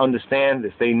Gentiles, they understand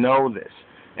this, they know this.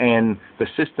 And the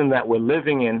system that we're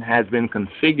living in has been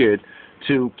configured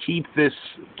to keep this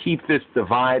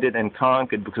divided and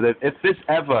conquered, because if this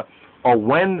ever, or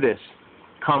when this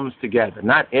comes together,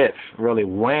 not if, really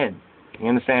when, you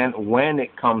understand, when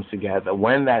it comes together,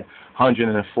 when that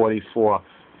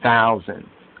 144,000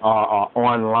 are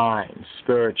online,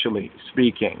 spiritually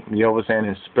speaking, you understand,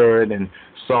 in spirit and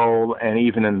soul and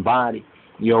even in body,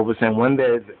 you understand, when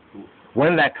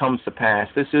that comes to pass,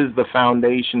 this is the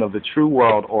foundation of the true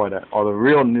world order, or the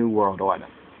real new world order.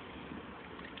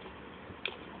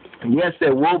 And yes,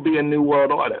 there will be a new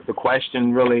world order. The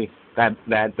question really that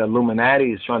the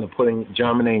Illuminati is trying to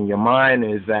germinate in your mind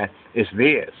is that it's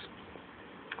theirs.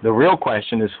 The real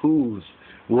question is whose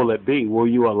will it be? Will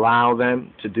you allow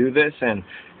them to do this and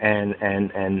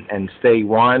stay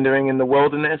wandering in the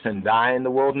wilderness and die in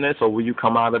the wilderness, or will you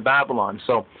come out of Babylon?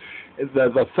 So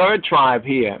the third tribe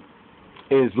here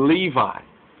is Levi,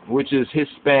 which is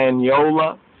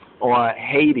Hispaniola or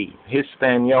Haiti,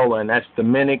 Hispaniola, and that's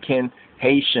Dominican,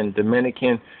 Haitian.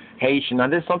 Now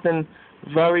there's something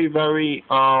very, very,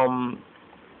 well,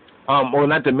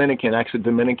 not Dominican, actually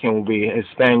Dominican will be,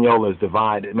 Hispaniola is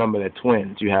divided. Remember, they're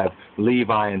twins. You have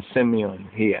Levi and Simeon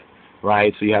here,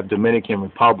 right? So you have Dominican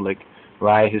Republic,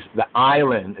 right? The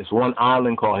island is one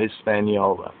island called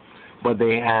Hispaniola. But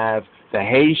they have the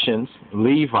Haitians,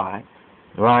 Levi,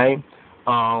 right,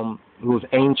 who's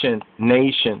ancient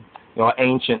nation or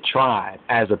ancient tribe,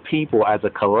 as a people, as a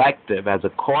collective, as a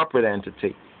corporate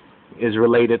entity, is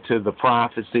related to the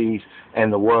prophecies and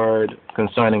the word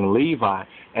concerning Levi.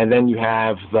 And then you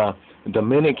have the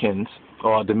Dominicans,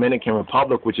 or Dominican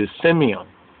Republic, which is Simeon.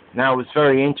 Now, it's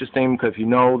very interesting because you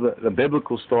know the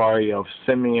biblical story of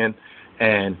Simeon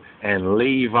and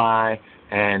Levi,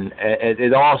 and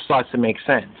it all starts to make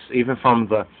sense, even from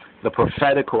the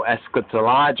prophetical,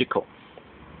 eschatological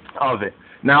of it.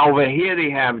 Now, over here they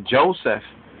have Joseph,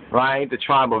 right, the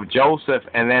tribe of Joseph,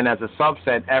 and then as a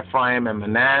subset, Ephraim and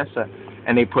Manasseh,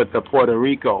 and they put the Puerto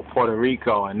Rico,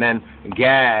 and then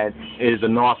Gad is the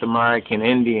North American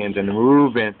Indians, and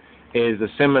Reuben is the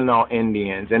Seminole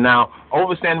Indians. And now,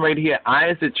 overstand right here,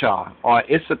 Issachar, or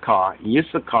Issachar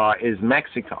is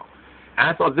Mexico. And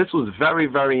I thought this was very,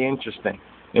 very interesting.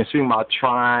 And speaking about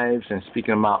tribes, and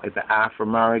speaking about the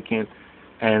Afro-American,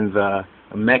 and the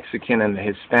Mexican, and the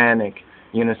Hispanic,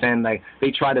 You understand? Like,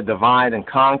 they try to divide and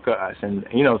conquer us. And,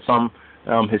 you know, some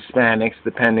Hispanics,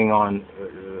 depending on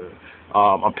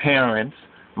appearance,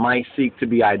 might seek to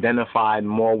be identified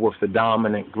more with the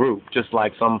dominant group, just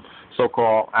like some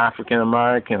so-called African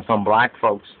Americans, some black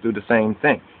folks do the same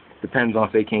thing. Depends on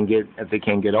if they can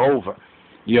get over.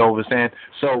 You understand?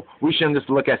 So we shouldn't just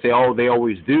look at say, oh, they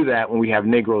always do that when we have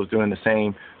Negroes doing the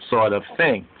same sort of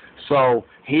thing. So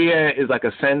here is like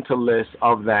a center list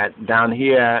of that. Down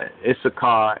here,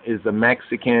 Issachar is the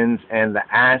Mexicans and the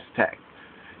Aztecs.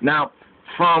 Now,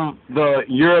 from the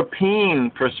European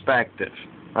perspective,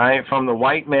 right, from the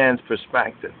white man's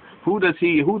perspective, who does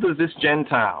this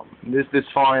Gentile, this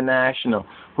foreign national,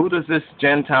 who does this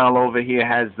Gentile over here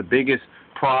has the biggest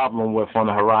problem with on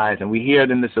the horizon? We hear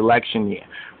it in this election year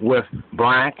with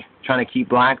black, trying to keep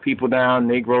black people down,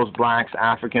 Negroes, blacks,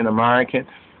 African American,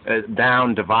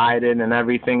 down, divided, and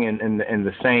everything in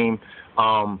the same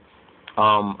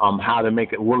how to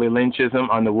make it Willie Lynchism,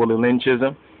 under Willie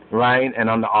Lynchism, right, and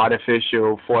on the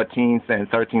artificial 14th and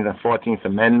 13th and 14th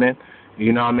Amendment.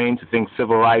 You know what I mean? To think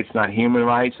civil rights, not human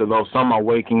rights, although some are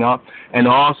waking up. And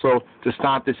also to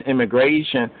stop this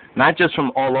immigration, not just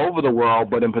from all over the world,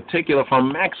 but in particular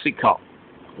from Mexico.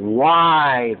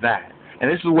 Why that? And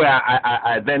this is where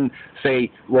I then say,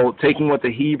 well, taking what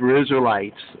the Hebrew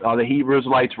Israelites, are the Hebrew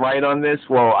Israelites right on this?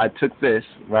 Well, I took this,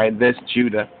 right, this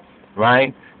Judah,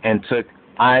 right, and took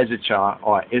Issachar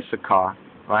or Issachar,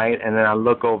 right, and then I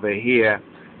look over here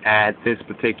at this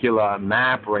particular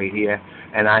map right here,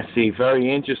 and I see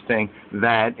very interesting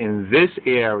that in this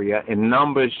area, in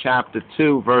Numbers chapter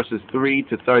 2, verses 3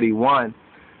 to 31,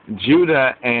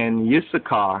 Judah and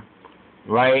Issachar,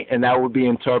 right, and that would be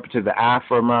interpreted the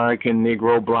Aframerican,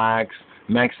 Negro, blacks,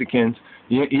 Mexicans,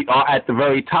 are at the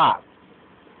very top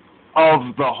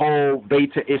of the whole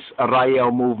Beta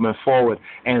Israel movement forward.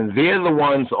 And they're the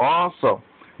ones also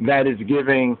that is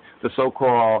giving the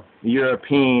so-called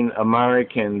European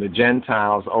American, the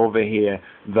Gentiles over here,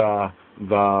 the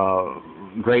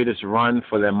greatest run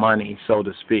for their money, so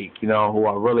to speak, you know, who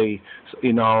are really,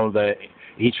 you know,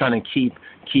 he's trying to keep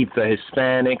the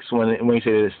Hispanics. When he says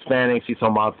the Hispanics, he's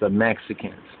talking about the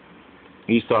Mexicans.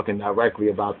 He's talking directly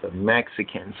about the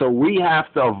Mexicans. So we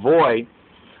have to avoid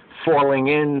falling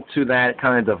into that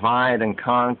kind of divide and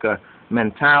conquer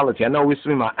mentality. I know we're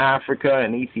speaking about Africa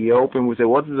and Ethiopia, and we say,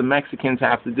 what do the Mexicans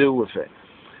have to do with it?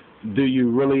 Do you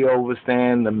really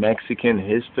understand the Mexican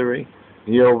history?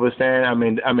 You understand? I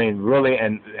mean, really,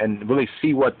 and really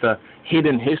see what the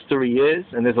hidden history is.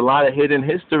 And there's a lot of hidden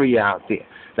history out there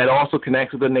that also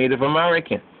connects with the Native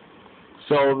American.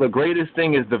 So the greatest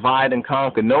thing is divide and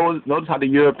conquer. Notice how the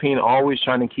European always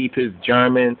trying to keep his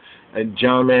German,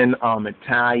 Italian,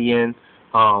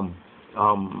 all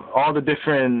the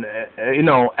different,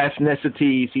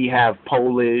 ethnicities. He have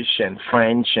Polish and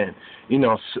French and,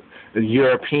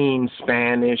 European,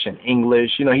 Spanish and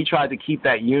English. He tried to keep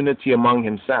that unity among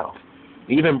himself,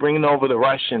 even bringing over the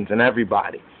Russians and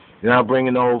everybody.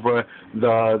 Bringing over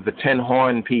the Ten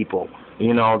Horn people,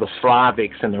 the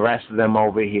Slavics and the rest of them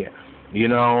over here,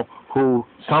 who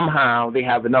somehow they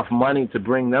have enough money to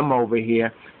bring them over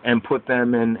here and put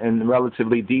them in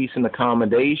relatively decent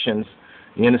accommodations.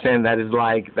 You understand? That is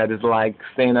like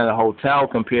staying at a hotel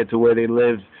compared to where they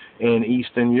live in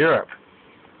Eastern Europe.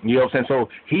 You know what I'm saying? So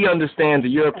he understands the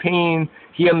European,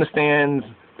 he understands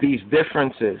these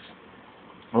differences,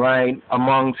 right,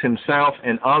 amongst himself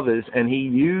and others, and he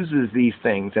uses these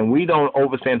things. And we don't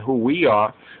understand who we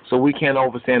are, so we can't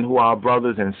understand who our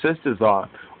brothers and sisters are,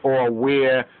 or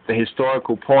where the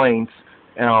historical points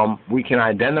we can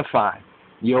identify,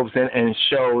 you know what I'm saying, and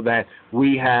show that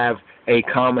we have a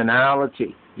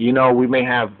commonality. We may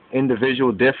have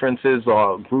individual differences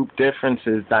or group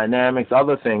differences, dynamics,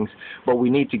 other things, but we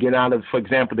need to get out of, for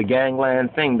example, the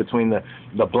gangland thing between the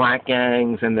black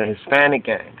gangs and the Hispanic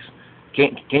gangs.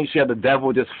 Can't you see how the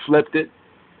devil just flipped it?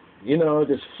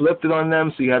 Just flipped it on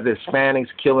them. So you have the Hispanics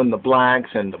killing the blacks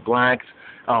and the blacks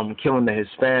killing the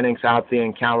Hispanics out there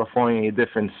in California in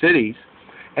different cities.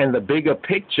 And the bigger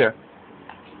picture,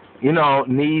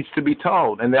 needs to be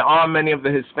told. And there are many of the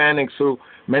Hispanics who,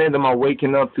 many of them are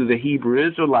waking up through the Hebrew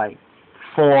Israelite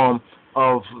form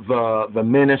of the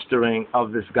ministering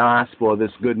of this gospel,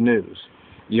 this good news.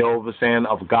 You understand,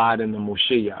 of God and the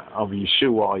Moshiach, of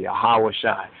Yeshua or Yahweh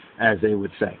Shai, as they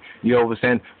would say. You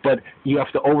understand? But you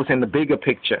have to understand the bigger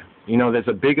picture. There's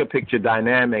a bigger picture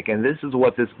dynamic, and this is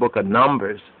what this book of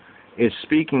Numbers is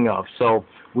speaking of. So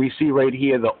we see right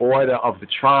here the order of the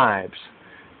tribes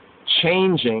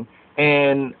changing,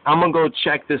 and I'm going to go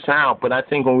check this out, but I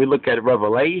think when we look at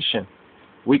Revelation,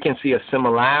 we can see a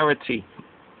similarity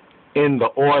in the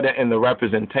order and the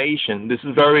representation. This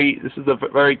is a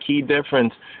very key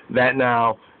difference, that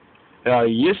now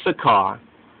Issachar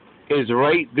is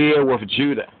right there with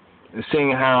Judah,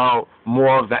 seeing how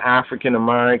more of the African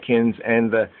Americans and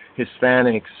the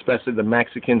Hispanics, especially the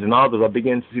Mexicans and others, are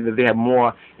beginning to see that they have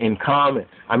more in common.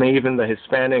 I mean, even the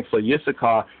Hispanics or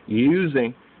Issachar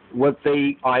using what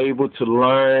they are able to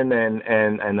learn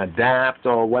and adapt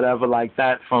or whatever like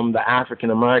that from the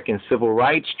African American civil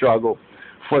rights struggle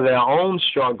for their own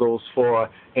struggles for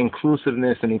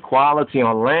inclusiveness and equality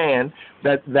on land,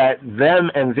 that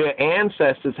them and their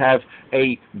ancestors have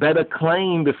a better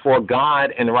claim before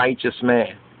God and righteous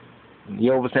man.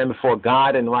 You understand? Before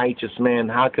God and righteous man,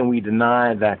 how can we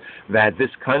deny that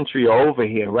this country over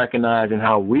here, recognizing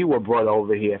how we were brought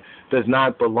over here, does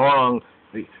not belong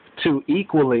to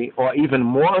equally or even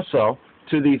more so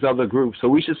to these other groups? So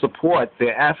we should support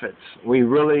their efforts. We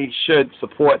really should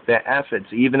support their efforts,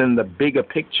 even in the bigger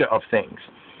picture of things.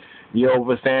 You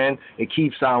understand? It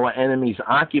keeps our enemies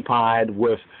occupied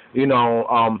with,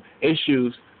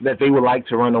 issues that they would like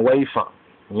to run away from.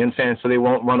 You understand? So they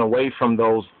won't run away from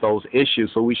those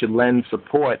issues. So we should lend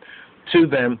support to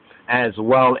them as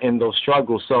well in those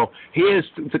struggles. So here's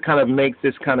to kind of make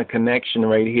this kind of connection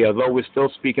right here. Though we're still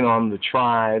speaking on the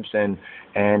tribes and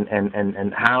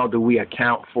how do we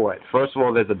account for it. First of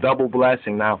all, there's a double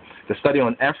blessing. Now, the study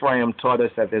on Ephraim taught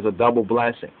us that there's a double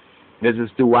blessing. There's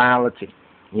this duality.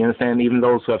 You understand? Even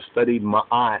those who have studied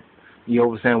Ma'at, you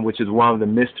understand, which is one of the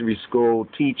mystery school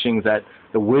teachings, that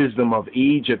the wisdom of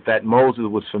Egypt that Moses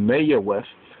was familiar with,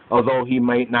 although he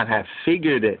might not have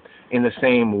figured it in the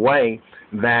same way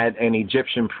that an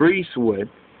Egyptian priest would,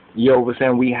 you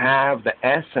understand, we have the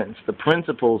essence, the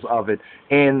principles of it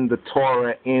in the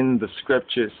Torah, in the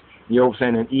scriptures, you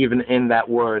understand, and even in that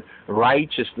word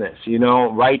righteousness,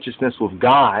 righteousness with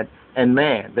God and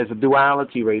man. There's a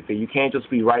duality right there. You can't just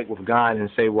be right with God and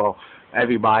say, well,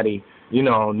 everybody,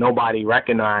 nobody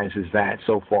recognizes that,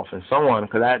 so forth and so on,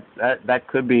 because that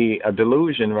could be a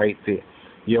delusion right there.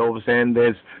 You understand?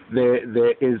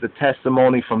 There is a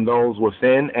testimony from those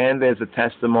within, and there's a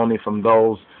testimony from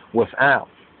those without.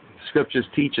 Scriptures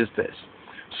teach us this.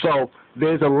 So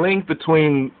there's a link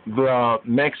between the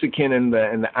Mexican and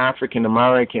the African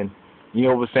American.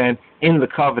 You understand? In the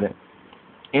covenant.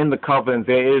 In the covenant,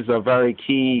 there is a very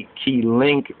key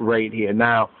link right here.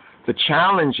 Now, the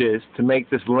challenge is to make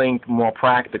this link more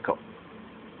practical.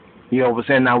 You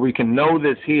understand? Now, we can know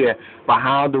this here, but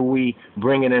how do we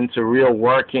bring it into real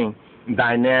working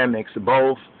dynamics,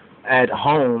 both at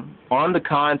home, on the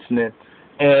continent,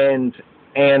 and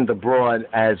abroad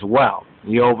as well?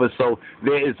 So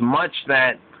there is much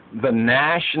that the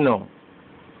national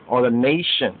or the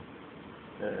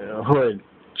nationhood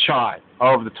chart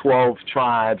of the 12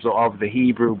 tribes or of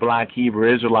the black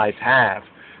Hebrew Israelites have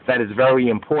that is very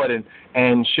important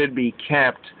and should be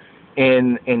kept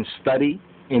in study,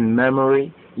 in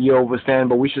memory, you understand?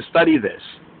 But we should study this.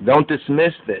 Don't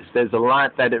dismiss this. There's a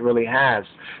lot that it really has.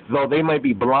 Though they might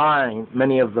be blind,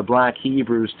 many of the black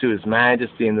Hebrews, to His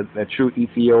Majesty and the true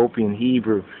Ethiopian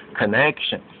Hebrew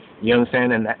connection. You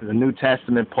understand? And the New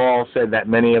Testament, Paul said that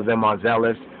many of them are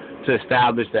zealous to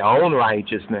establish their own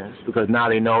righteousness, because now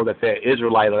they know that they're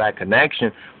Israelite of that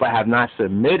connection, but have not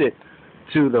submitted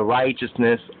to the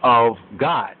righteousness of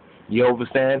God. You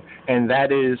understand? And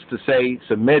that is to say,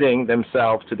 submitting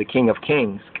themselves to the King of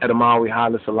Kings, Kedamawi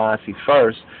Haile Selassie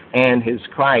first, and His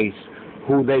Christ,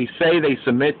 who they say they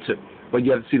submit to. But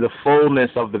you have to see the fullness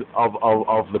of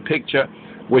the picture,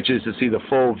 which is to see the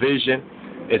full vision,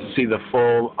 is to see the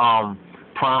full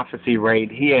prophecy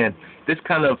right here. And this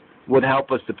kind of would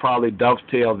help us to probably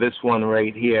dovetail this one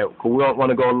right here, because we don't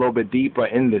want to go a little bit deeper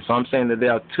in this. So I'm saying that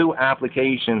there are two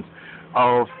applications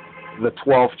of the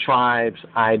 12 tribes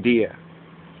idea.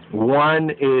 One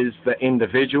is the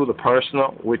individual, the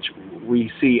personal, which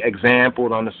we see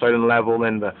exampled on a certain level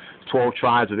in the 12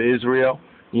 tribes of Israel.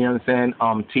 You understand?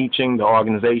 Teaching the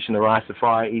organization, the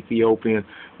Rastafari Ethiopian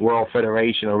World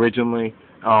Federation, originally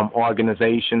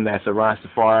organization that's a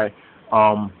Rastafari,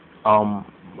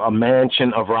 a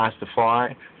mansion of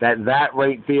Rastafari. That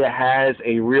right there has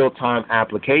a real-time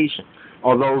application.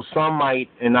 Although some might,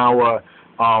 in our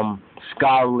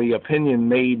scholarly opinion,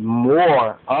 made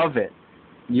more of it,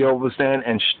 you understand,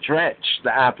 and stretch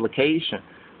the application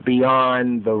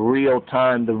beyond the real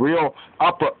time. The real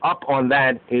up on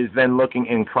that is then looking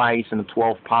in Christ and the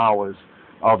 12 powers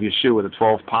of Yeshua, the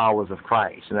 12 powers of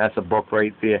Christ. And that's a book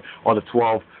right there, or the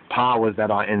 12 powers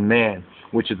that are in man,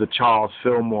 which is a Charles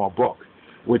Fillmore book,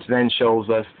 which then shows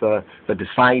us the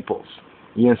disciples,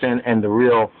 you understand, and the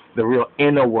real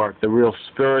inner work, the real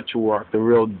spiritual work, the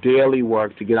real daily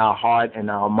work to get our heart and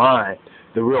our mind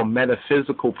the real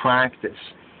metaphysical practice.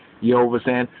 You know what I'm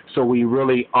saying? So we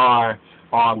really are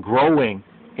growing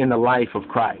in the life of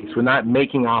Christ. We're not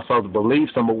making ourselves believe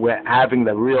something, but we're having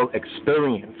the real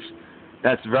experience.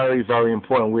 That's very, very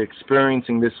important. We're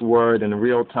experiencing this word in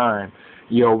real time.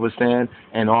 You know what I'm saying?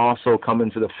 And also come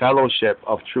into the fellowship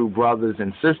of true brothers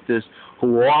and sisters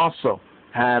who also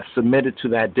have submitted to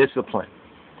that discipline.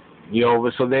 You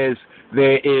know, so there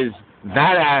is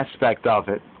that aspect of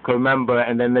it. Remember,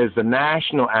 and then there's the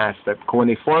national aspect. When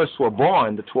they first were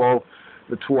born, the 12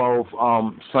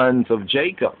 sons of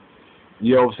Jacob,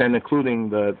 you know what I'm saying, including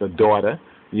the daughter,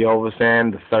 you know what I'm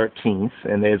saying, the 13th,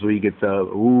 and there's where you get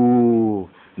the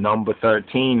number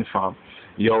 13 from.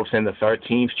 You know what I'm saying, the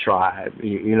 13th tribe.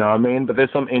 You know what I mean? But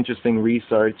there's some interesting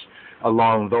research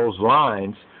along those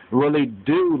lines. Really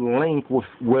do link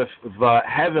with the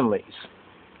heavenlies,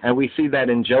 and we see that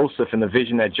in Joseph, in the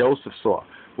vision that Joseph saw,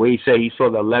 where he said he saw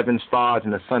the 11 stars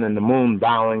and the sun and the moon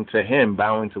bowing to him,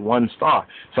 bowing to one star.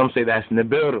 Some say that's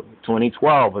Nibiru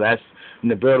 2012, but that's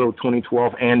Nibiru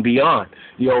 2012 and beyond.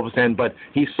 You know what I'm saying? But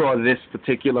he saw this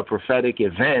particular prophetic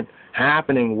event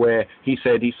happening where he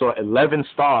said he saw 11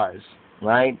 stars,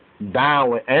 right,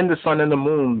 bowing, and the sun and the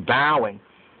moon bowing.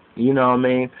 You know what I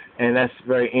mean? And that's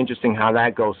very interesting how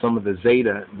that goes. Some of the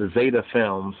Zeta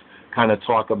films kind of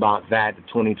talk about that, the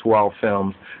 2012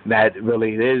 films, that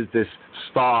really is this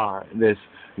star, this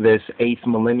eighth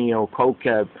millennial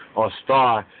Kokeb or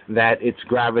star, that its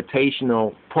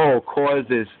gravitational pull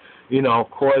causes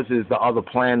the other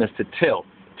planets to tilt,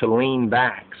 to lean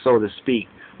back, so to speak,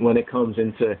 when it comes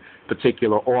into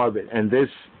particular orbit. And this,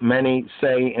 many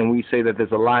say, and we say that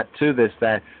there's a lot to this,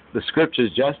 that the scriptures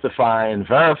justify and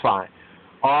verify,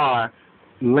 are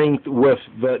linked with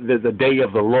the day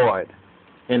of the Lord,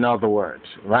 in other words,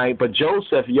 right? But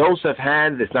Joseph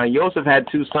had this. Now, Joseph had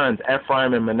two sons,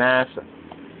 Ephraim and Manasseh.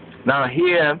 Now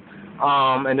here,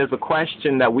 and there's a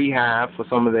question that we have for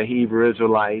some of the Hebrew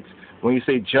Israelites, when you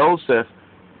say Joseph,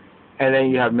 and then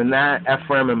you have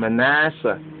Ephraim and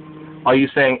Manasseh, are you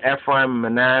saying Ephraim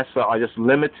and Manasseh are just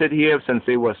limited here? Since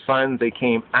they were sons, they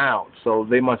came out. So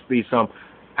they must be some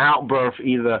outbirth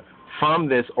either from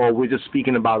this, or we're just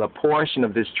speaking about a portion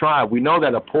of this tribe. We know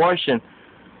that a portion,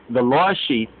 the lost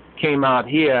sheep, came out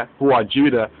here, who are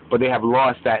Judah, but they have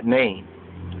lost that name.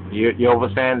 You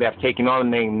understand? They've taken on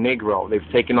the name Negro. They've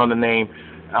taken on the name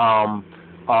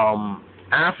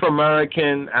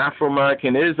Aframerican.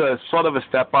 Aframerican is a sort of a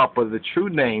step up, but the true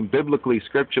name, biblically,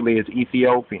 scripturally, is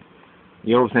Ethiopian.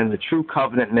 You know what I'm saying? The true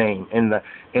covenant name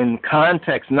in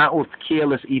context, not with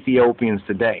careless Ethiopians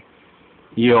today.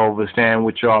 You understand?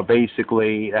 Which are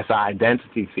basically, that's an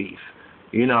identity thief.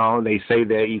 You know, they say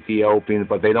they're Ethiopians,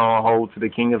 but they don't hold to the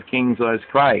King of Kings or as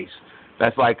Christ.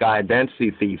 That's like an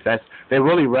identity thief. They're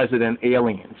really resident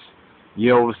aliens.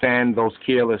 You understand? Those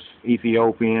careless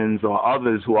Ethiopians or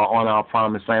others who are on our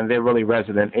promised land, they're really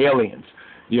resident aliens.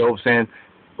 You know what I'm saying?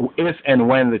 If and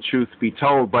when the truth be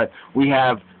told. But we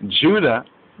have Judah,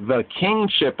 the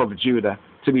kingship of Judah,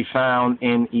 to be found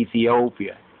in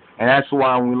Ethiopia. And that's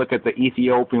why when we look at the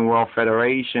Ethiopian World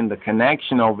Federation, the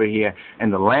connection over here,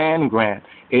 and the land grant,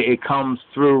 it comes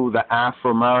through the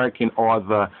Afro-American or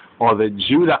the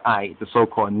Judahite, the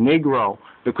so-called Negro,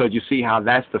 because you see how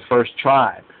that's the first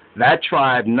tribe. That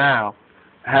tribe now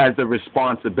has the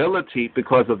responsibility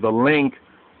because of the link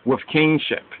with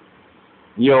kingship.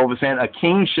 You know what I'm saying? A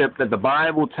kingship that the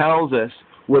Bible tells us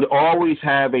would always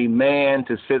have a man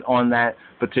to sit on that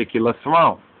particular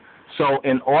throne. So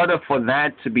in order for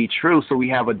that to be true, so we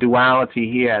have a duality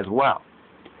here as well,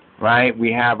 right?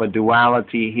 We have a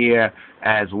duality here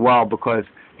as well, because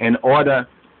in order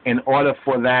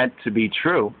for that to be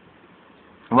true,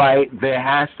 right, there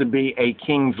has to be a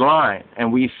king's line,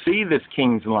 and we see this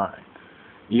king's line.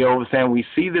 You know what I'm saying? We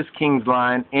see this king's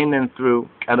line in and through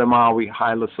Kedemawi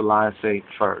Haile Selassie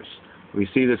first. We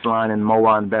see this line in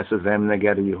Moan Besazem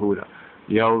Negeda Yehuda.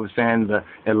 You know what I'm saying?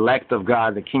 The elect of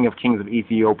God, the King of Kings of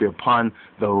Ethiopia, upon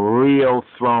the real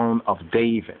throne of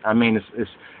David. I mean,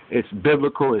 it's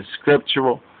biblical, it's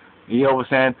scriptural. You know what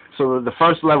I'm saying? So the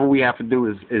first level we have to do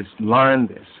is learn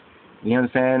this. You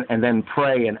understand? And then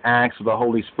pray and ask for the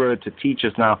Holy Spirit to teach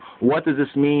us now, what does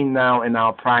this mean now in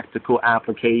our practical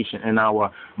application, in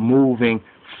our moving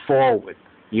forward?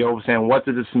 You know what I'm saying? What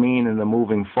does this mean in the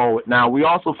moving forward? Now, we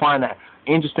also find that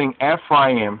interesting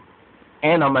Ephraim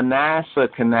and a Manasseh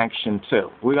connection, too.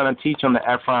 We're going to teach on the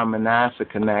Ephraim-Manasseh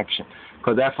connection,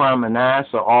 because Ephraim and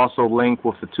Manasseh also link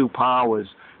with the two powers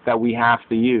that we have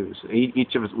to use.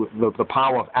 Each of us, the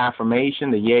power of affirmation,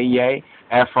 the yea,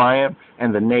 Ephraim,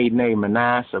 and the nay,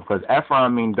 Manasseh, because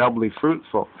Ephraim means doubly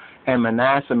fruitful, and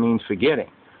Manasseh means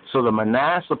forgetting. So the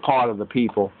Manasseh part of the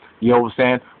people you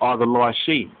understand, are the lost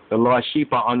sheep. The lost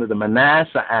sheep are under the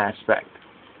Manasseh aspect.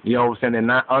 You understand? They're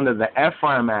not under the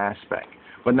Ephraim aspect.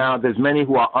 But now there's many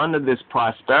who are under this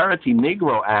prosperity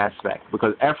Negro aspect,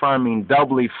 because Ephraim means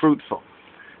doubly fruitful.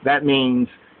 That means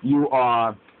you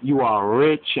are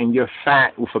rich and you're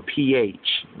fat with a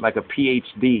PH, like a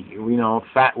PhD,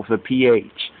 fat with a PH.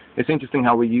 It's interesting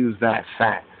how we use that,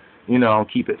 fat,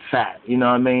 keep it fat, in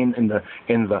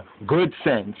the good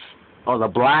sense or the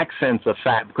black sense of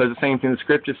fat, because the same thing the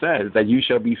scripture says, that you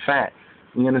shall be fat,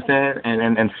 you understand,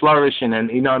 and flourishing, and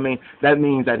that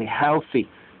means that healthy,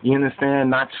 you understand,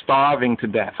 not starving to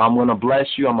death. I'm going to bless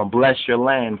you, I'm going to bless your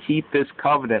land, keep this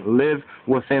covenant, live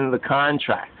within the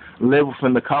contract, live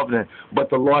within the covenant.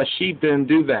 But the lost sheep didn't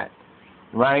do that,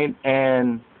 right?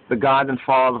 And the God and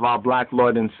Father of our black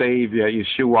Lord and Savior,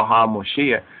 Yeshua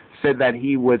HaMoshiach, said that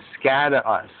he would scatter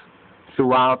us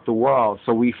throughout the world.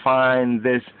 So we find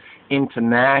this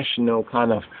international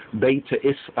kind of Beta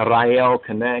Israel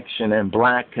connection and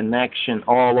black connection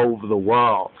all over the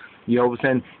world. You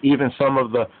understand? Even some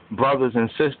of the brothers and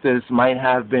sisters might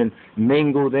have been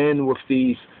mingled in with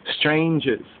these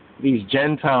strangers, these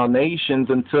Gentile nations,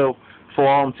 until, for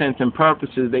all intents and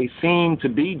purposes, they seem to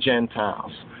be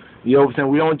Gentiles. You understand?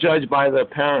 We don't judge by the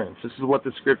appearance. This is what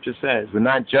the scripture says. We're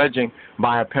not judging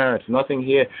by appearance. Nothing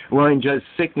here. We don't judge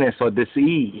sickness or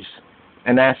disease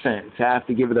in that sense. I have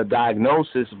to give it a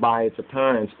diagnosis by its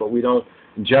appearance, but we don't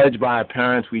judge by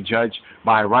appearance. We judge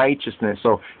by righteousness.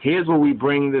 So here's where we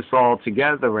bring this all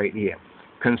together right here,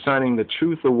 concerning the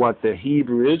truth of what the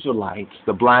Hebrew Israelites,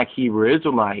 the black Hebrew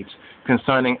Israelites,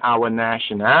 concerning our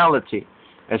nationality,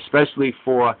 especially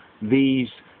for these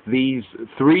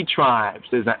three tribes.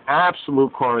 There's an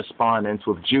absolute correspondence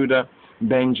with Judah,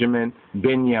 Benjamin,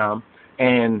 Binyam,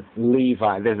 and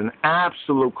Levi. There's an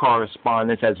absolute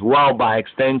correspondence as well, by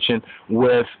extension,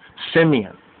 with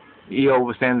Simeon. You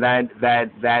understand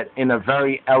that in a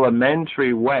very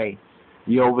elementary way,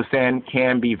 you understand,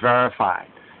 can be verified.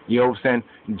 You understand?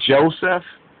 Joseph,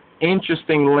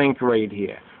 interesting link right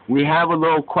here. We have a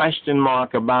little question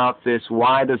mark about this.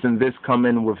 Why doesn't this come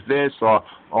in with this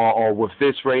or with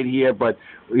this right here? But,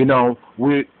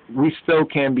 we still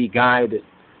can be guided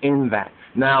in that.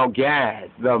 Now, Gad,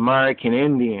 the American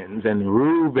Indians, and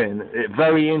Reuben, a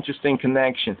very interesting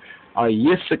connection.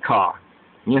 Issachar,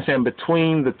 you understand,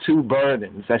 between the two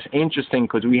burdens. That's interesting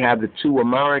because we have the two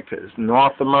Americas,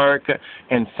 North America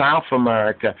and South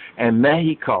America, and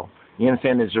Mexico. You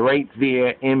understand, is right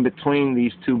there in between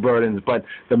these two burdens. But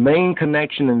the main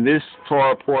connection in this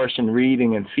Torah portion,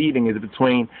 reading and feeding, is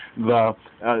between the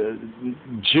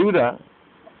Judah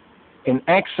in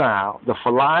exile, the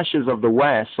Falashas of the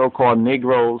West, so-called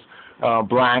Negroes,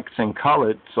 blacks, and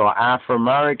coloreds, or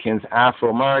Afro-Americans,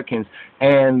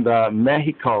 and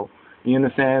Mexico, you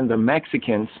understand, the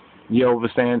Mexicans, you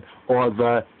understand, or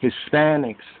the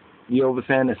Hispanics, you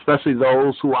understand, especially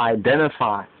those who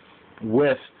identify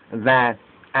with that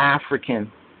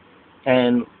African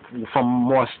and, from a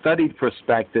more studied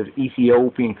perspective,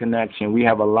 Ethiopian connection. We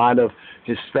have a lot of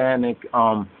Hispanic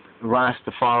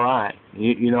Rastafari,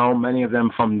 many of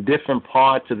them from different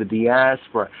parts of the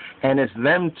diaspora, and it's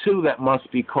them too that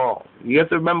must be called. You have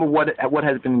to remember what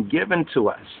has been given to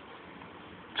us,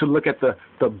 to look at the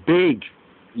big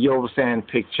Yoruba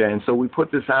picture. And so we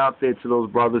put this out there to those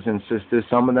brothers and sisters.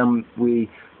 Some of them we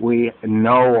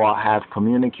know or have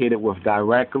communicated with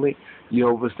directly.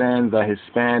 Yoruba, the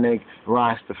Hispanic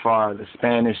Rastafari, the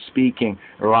Spanish-speaking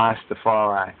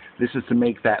Rastafari. This is to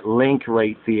make that link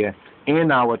right there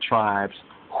in our tribes.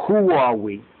 Who are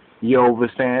we? Yoruba,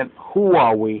 who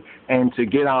are we? And to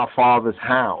get our Father's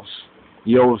house,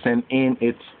 Yoruba, in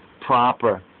its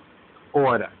proper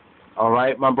order. All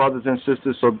right, my brothers and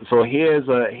sisters. So here's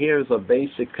a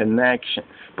basic connection.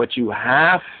 But you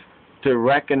have to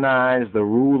recognize the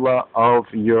ruler of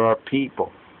your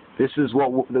people. This is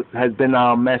what has been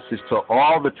our message to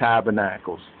all the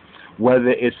tabernacles, whether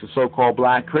it's the so-called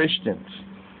black Christians,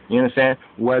 you understand,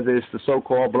 whether it's the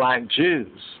so-called black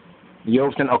Jews. You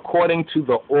understand, according to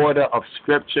the order of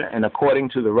Scripture and according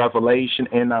to the revelation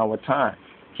in our time.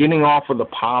 Getting off of the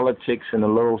politics and the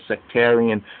little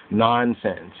sectarian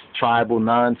nonsense, tribal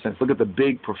nonsense. Look at the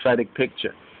big prophetic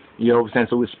picture. You understand?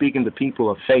 So we're speaking to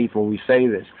people of faith when we say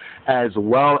this, as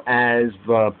well as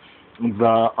the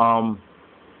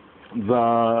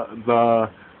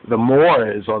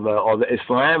Moors or the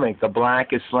Islamic, the black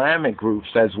Islamic groups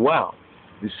as well.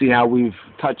 You see how we've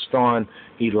touched on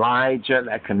Elijah,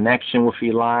 that connection with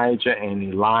Elijah, and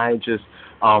Elijah's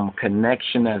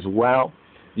connection as well.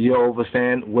 You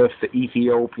understand, with the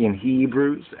Ethiopian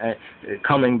Hebrews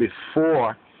coming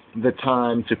before the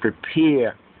time to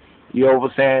prepare, you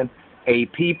understand, a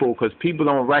people, because people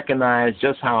don't recognize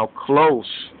just how close,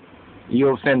 you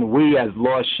know what I'm saying, we as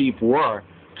lost sheep were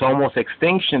to almost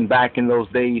extinction back in those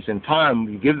days and time.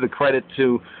 We give the credit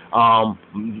to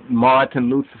Martin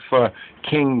Luther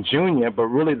King Jr., but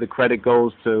really the credit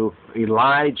goes to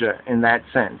Elijah in that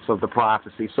sense of the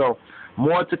prophecy. So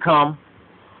more to come,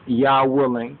 Yah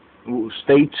willing.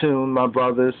 Stay tuned, my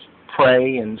brothers.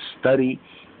 Pray and study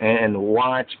and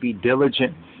watch. Be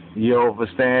diligent. You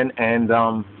understand? And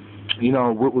we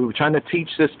were trying to teach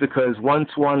this because once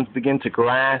ones begin to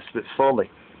grasp it fully,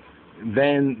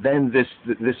 then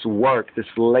this work, this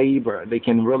labor, they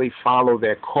can really follow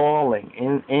their calling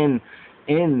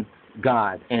in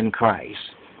God and Christ.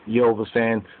 You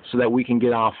understand? So that we can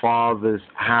get our Father's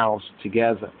house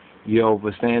together. You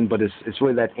understand? But it's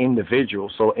really that individual.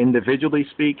 So individually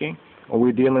speaking, when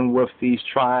we're dealing with these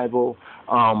tribal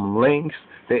links,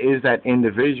 there is that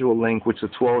individual link which the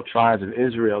 12 tribes of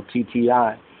Israel,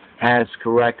 TTI, has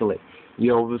correctly.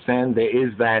 You understand? There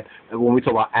is that when we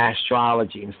talk about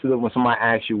astrology, instead of when somebody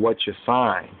asks you what's your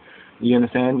sign, you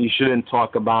understand? You shouldn't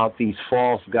talk about these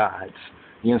false gods.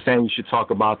 You understand? You should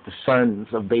talk about the sons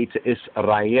of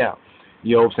Pt3.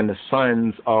 You understand? The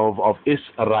sons of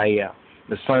Israel,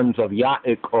 the sons of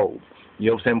Yaakov.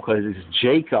 You understand? Because it's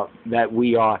Jacob that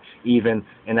we are even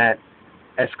in that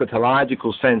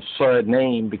eschatological sense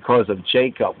surnamed because of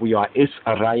Jacob. We are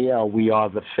Israel. We are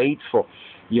the faithful.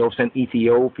 You understand?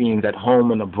 Ethiopians at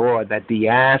home and abroad, that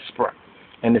diaspora.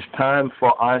 And it's time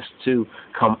for us to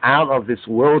come out of this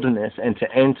wilderness and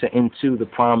to enter into the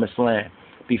promised land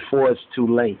before it's too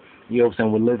late. You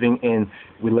understand? We're living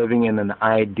in an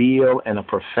ideal and a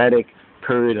prophetic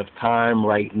period of time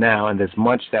right now, and there's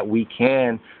much that we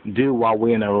can do while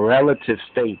we're in a relative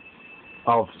state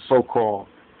of so-called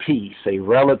peace, a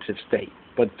relative state.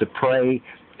 But to pray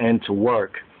and to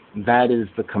work, that is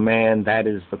the command, that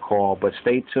is the call. But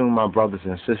stay tuned, my brothers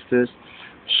and sisters.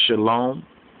 Shalom.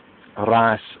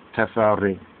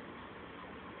 RASTAFARI.